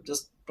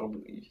just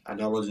from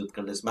analogy with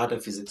condensed matter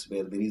physics,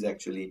 where there is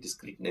actually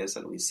discreteness,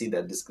 and we see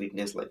that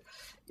discreteness like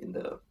in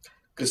the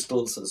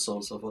crystals and so on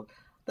and so forth,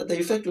 that the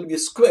effect will be a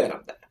square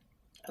of that.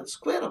 And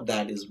square of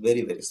that is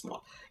very, very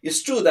small.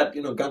 It's true that,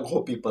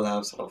 gung-ho people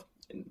have sort of,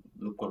 in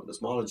loop quantum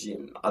cosmology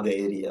and other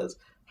areas,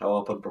 have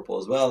often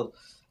proposed, well,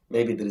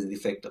 maybe there is the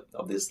effect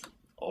of this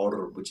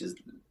order, which is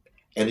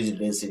energy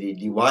density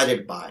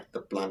divided by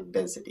the Planck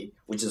density,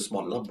 which is a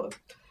small number.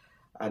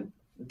 And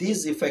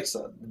these effects,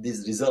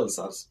 these results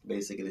are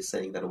basically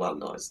saying that, well,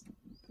 no,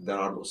 there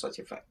are no such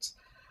effects.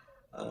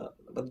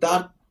 But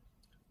that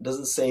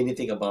doesn't say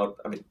anything about,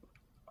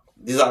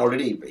 these are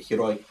already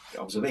heroic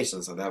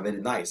observations, and they are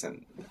very nice,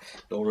 and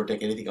don't want to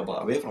take anything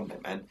away from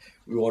them. And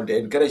we want to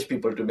encourage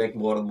people to make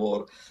more and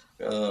more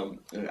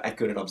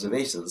accurate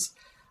observations.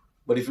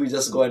 But if we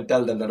just go and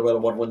tell them that, well,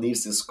 what one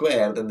needs is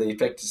square, then the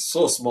effect is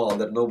so small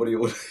that nobody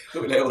will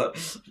ever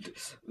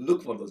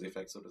look for those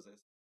effects, so to say.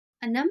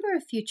 A number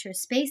of future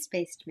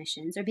space-based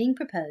missions are being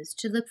proposed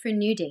to look for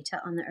new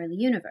data on the early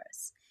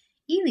universe.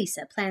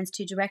 ELISA plans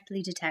to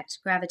directly detect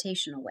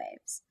gravitational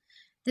waves.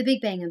 The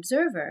Big Bang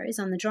Observer is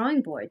on the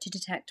drawing board to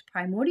detect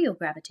primordial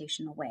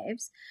gravitational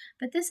waves,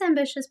 but this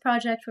ambitious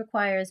project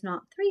requires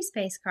not 3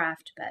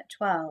 spacecraft, but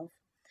 12.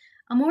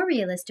 A more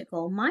realistic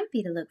goal might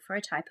be to look for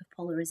a type of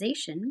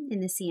polarization in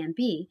the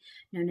CMB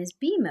known as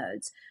B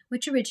modes,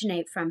 which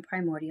originate from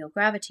primordial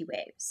gravity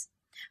waves.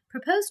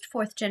 Proposed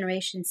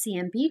fourth-generation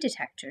CMB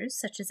detectors,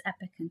 such as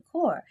EPIC and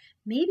CORE,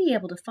 may be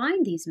able to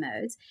find these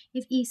modes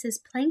if ESA's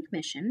Planck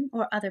mission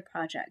or other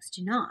projects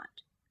do not.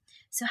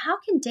 So how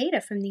can data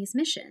from these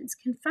missions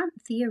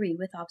confront theory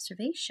with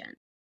observation?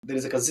 There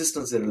is a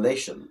consistency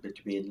relation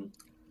between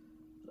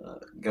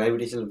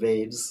gravitational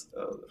waves,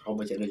 how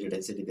much energy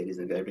density there is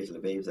in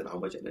gravitational waves and how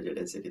much energy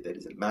density there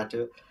is in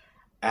matter,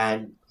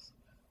 and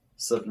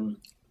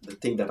the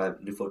thing that I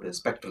refer to as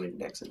spectral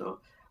index,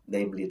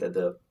 namely that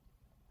the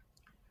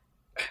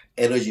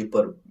energy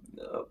per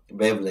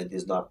wavelength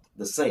is not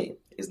the same,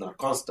 is not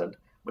constant,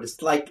 but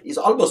it's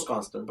almost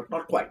constant, but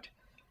not quite.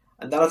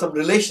 And there are some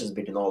relations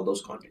between all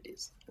those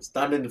quantities.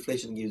 Standard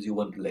inflation gives you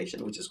one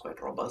relation, which is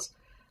quite robust,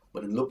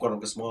 but in loop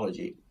quantum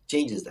cosmology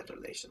changes that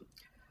relation.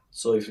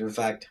 So if in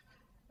fact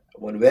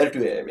one were to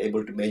be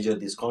able to measure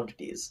these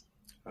quantities,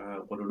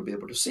 one would be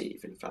able to see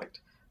if in fact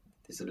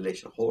this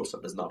relation holds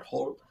or does not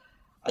hold.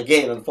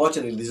 Again,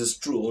 unfortunately, this is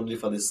true only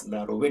for this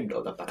narrow window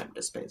of the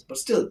parameter space, but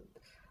still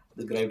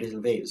the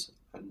gravitational waves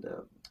and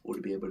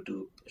would be able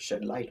to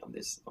shed light on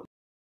this.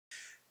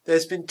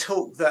 There's been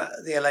talk that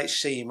the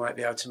LHC might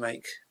be able to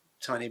make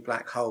tiny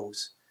black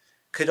holes.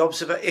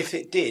 If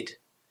it did,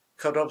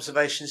 could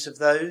observations of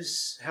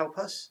those help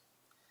us?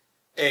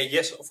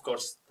 Yes, of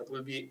course. That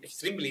will be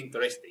extremely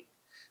interesting.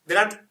 There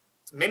are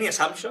many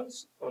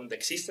assumptions on the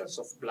existence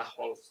of black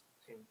holes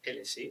in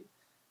LHC.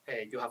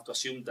 You have to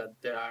assume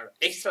that there are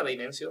extra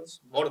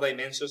dimensions, more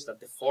dimensions than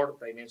the 4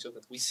 dimensions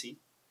that we see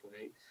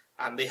today,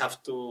 and they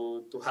have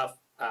to have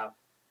a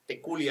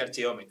peculiar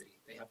geometry.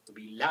 They have to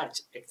be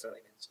large extra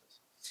dimensions.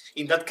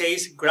 In that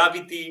case,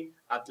 gravity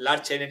at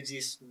large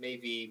energies may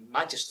be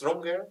much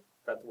stronger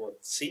than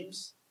what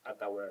seems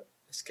at our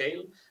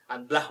scale,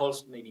 and black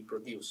holes may be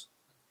produced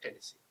at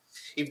LHC.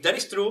 If that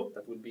is true,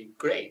 that would be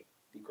great,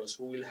 because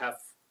we will have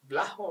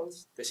black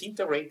holes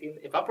disintegrating,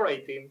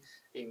 evaporating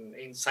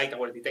inside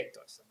our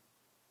detectors.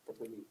 That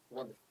would be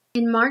wonderful.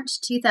 In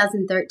March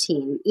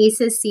 2013,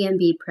 ESA's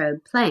CMB probe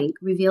Planck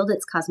revealed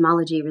its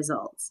cosmology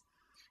results.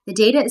 The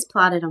data is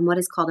plotted on what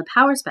is called a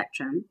power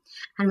spectrum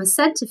and was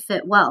said to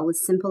fit well with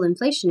simple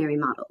inflationary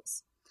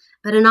models.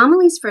 But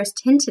anomalies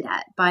first hinted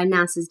at by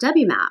NASA's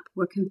WMAP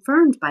were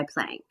confirmed by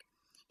Planck.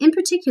 In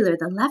particular,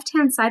 the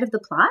left-hand side of the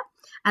plot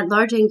at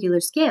large angular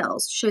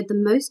scales showed the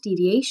most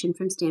deviation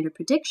from standard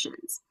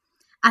predictions.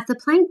 At the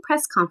Planck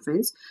press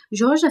conference,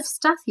 Georges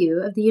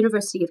Efstathiou of the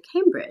University of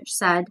Cambridge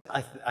said,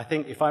 I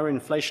think if I were an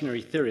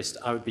inflationary theorist,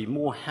 I would be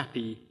more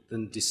happy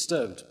than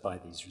disturbed by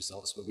these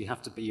results, but we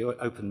have to be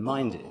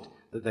open-minded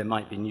that there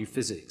might be new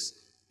physics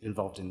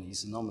involved in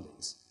these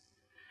anomalies.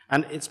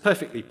 And it's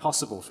perfectly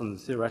possible from the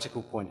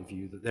theoretical point of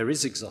view that there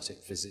is exotic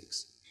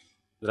physics,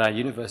 that our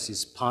universe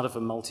is part of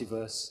a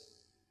multiverse,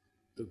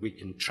 that we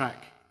can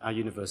track our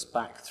universe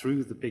back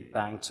through the Big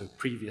Bang to a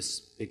previous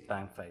Big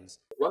Bang phase.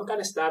 One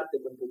can start the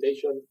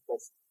computation of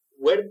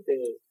where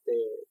the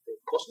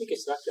cosmic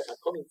structures are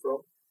coming from,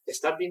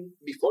 starting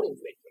before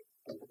inflation,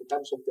 at the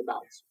times of the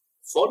bounds.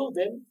 Follow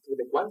them through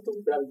the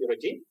quantum gravity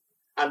regime,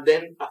 and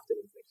then after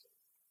inflation.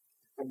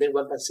 And then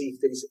one can see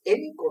if there is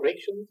any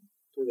correction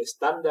to the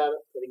standard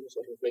predictions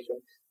of inflation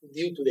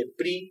due to the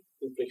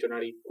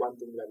pre-inflationary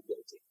quantum gravity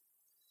regime.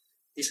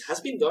 This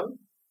has been done,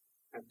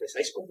 and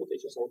precise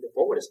computations of the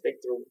power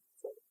spectrum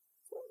for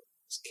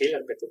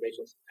scalar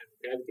perturbations and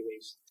gravity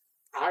waves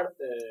are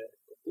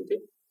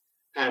computed,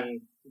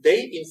 and they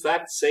in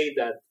fact say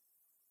that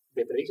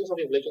the predictions of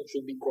inflation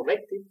should be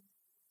corrected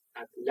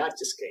at large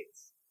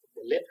scales,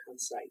 the left-hand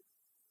side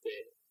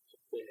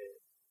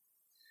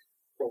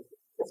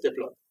of the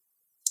plot.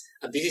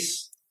 And this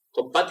is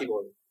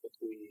compatible with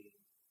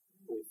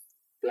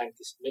Planck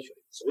is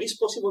measuring. So it's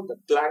possible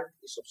that Planck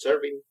is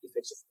observing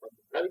effects of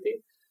quantum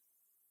gravity.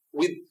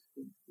 With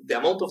the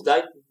amount of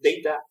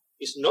data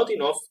is not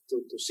enough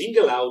to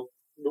single out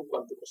look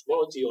quantum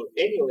cosmology or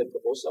any other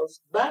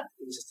proposals, but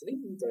it is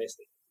extremely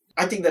interesting.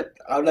 I think that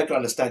I would like to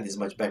understand this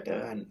much better,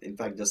 and in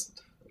fact,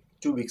 just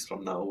 2 weeks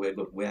from now,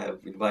 we have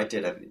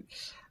invited. I mean,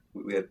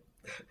 we're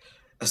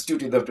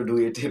astute enough to do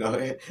it,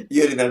 a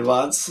year in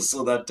advance,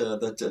 so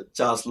that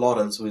Charles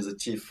Lawrence, who is the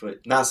chief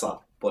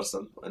NASA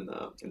person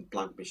in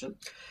Planck mission,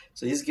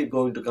 so he's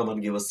going to come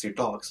and give us 3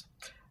 talks.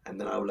 And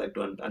then I would like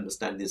to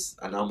understand these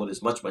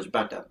anomalies much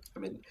better. I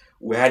mean,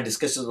 we had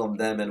discussions on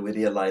them, and we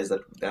realized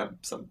that there are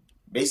some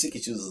basic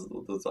issues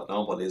with those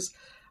anomalies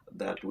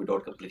that we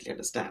don't completely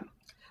understand.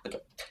 Okay,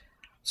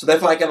 so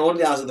therefore I can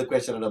only answer the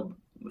question at a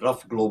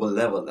rough global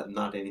level and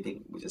not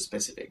anything which is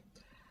specific.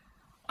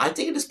 I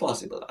think it is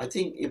possible. I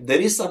think if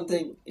there is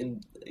something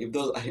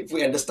if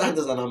we understand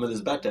those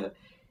anomalies better,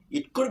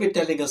 it could be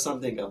telling us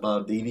something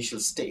about the initial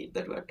state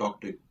that we have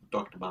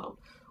talked about,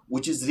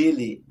 which is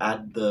really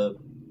at the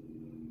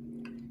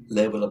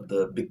level of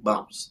the big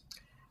bounce.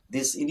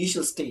 This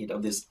initial state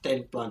of this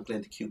 10 Planck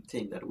length cube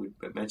thing that we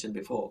mentioned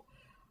before,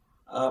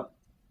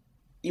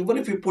 even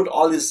if you put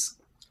all these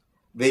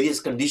various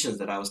conditions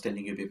that I was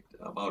telling you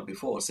about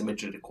before,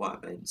 symmetry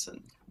requirements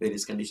and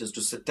various conditions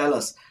to tell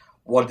us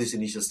what this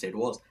initial state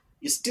was,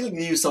 it still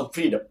gives you some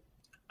freedom.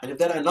 And if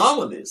there are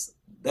anomalies,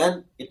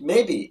 then it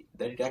may be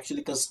that it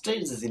actually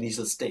constrains this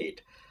initial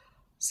state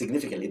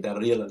significantly. There are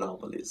real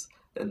anomalies,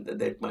 then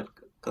it might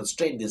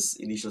constrain this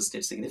initial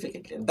state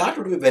significantly. And that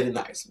would be very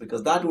nice,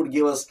 because that would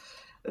give us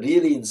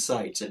really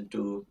insights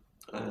into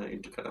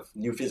kind of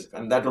new physics.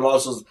 And that will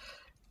also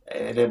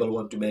enable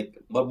one to make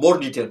more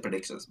detailed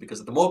predictions,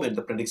 because at the moment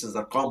the predictions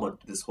are common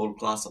to this whole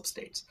class of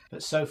states.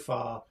 But so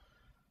far,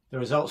 the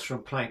results from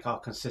Planck are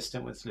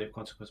consistent with loop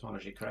quantum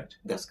cosmology, correct?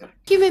 That's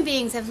correct. Human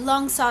beings have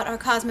long sought our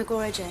cosmic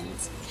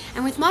origins,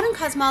 and with modern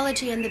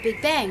cosmology and the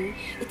Big Bang,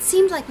 it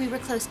seemed like we were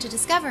close to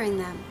discovering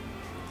them.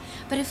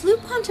 But if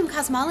loop quantum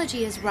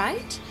cosmology is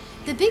right,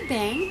 the Big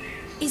Bang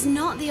is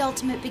not the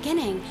ultimate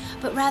beginning,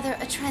 but rather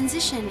a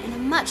transition in a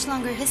much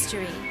longer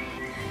history.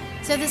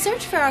 So the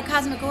search for our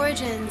cosmic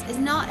origins is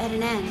not at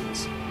an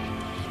end.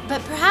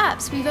 But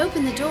perhaps we've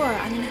opened the door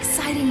on an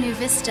exciting new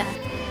vista.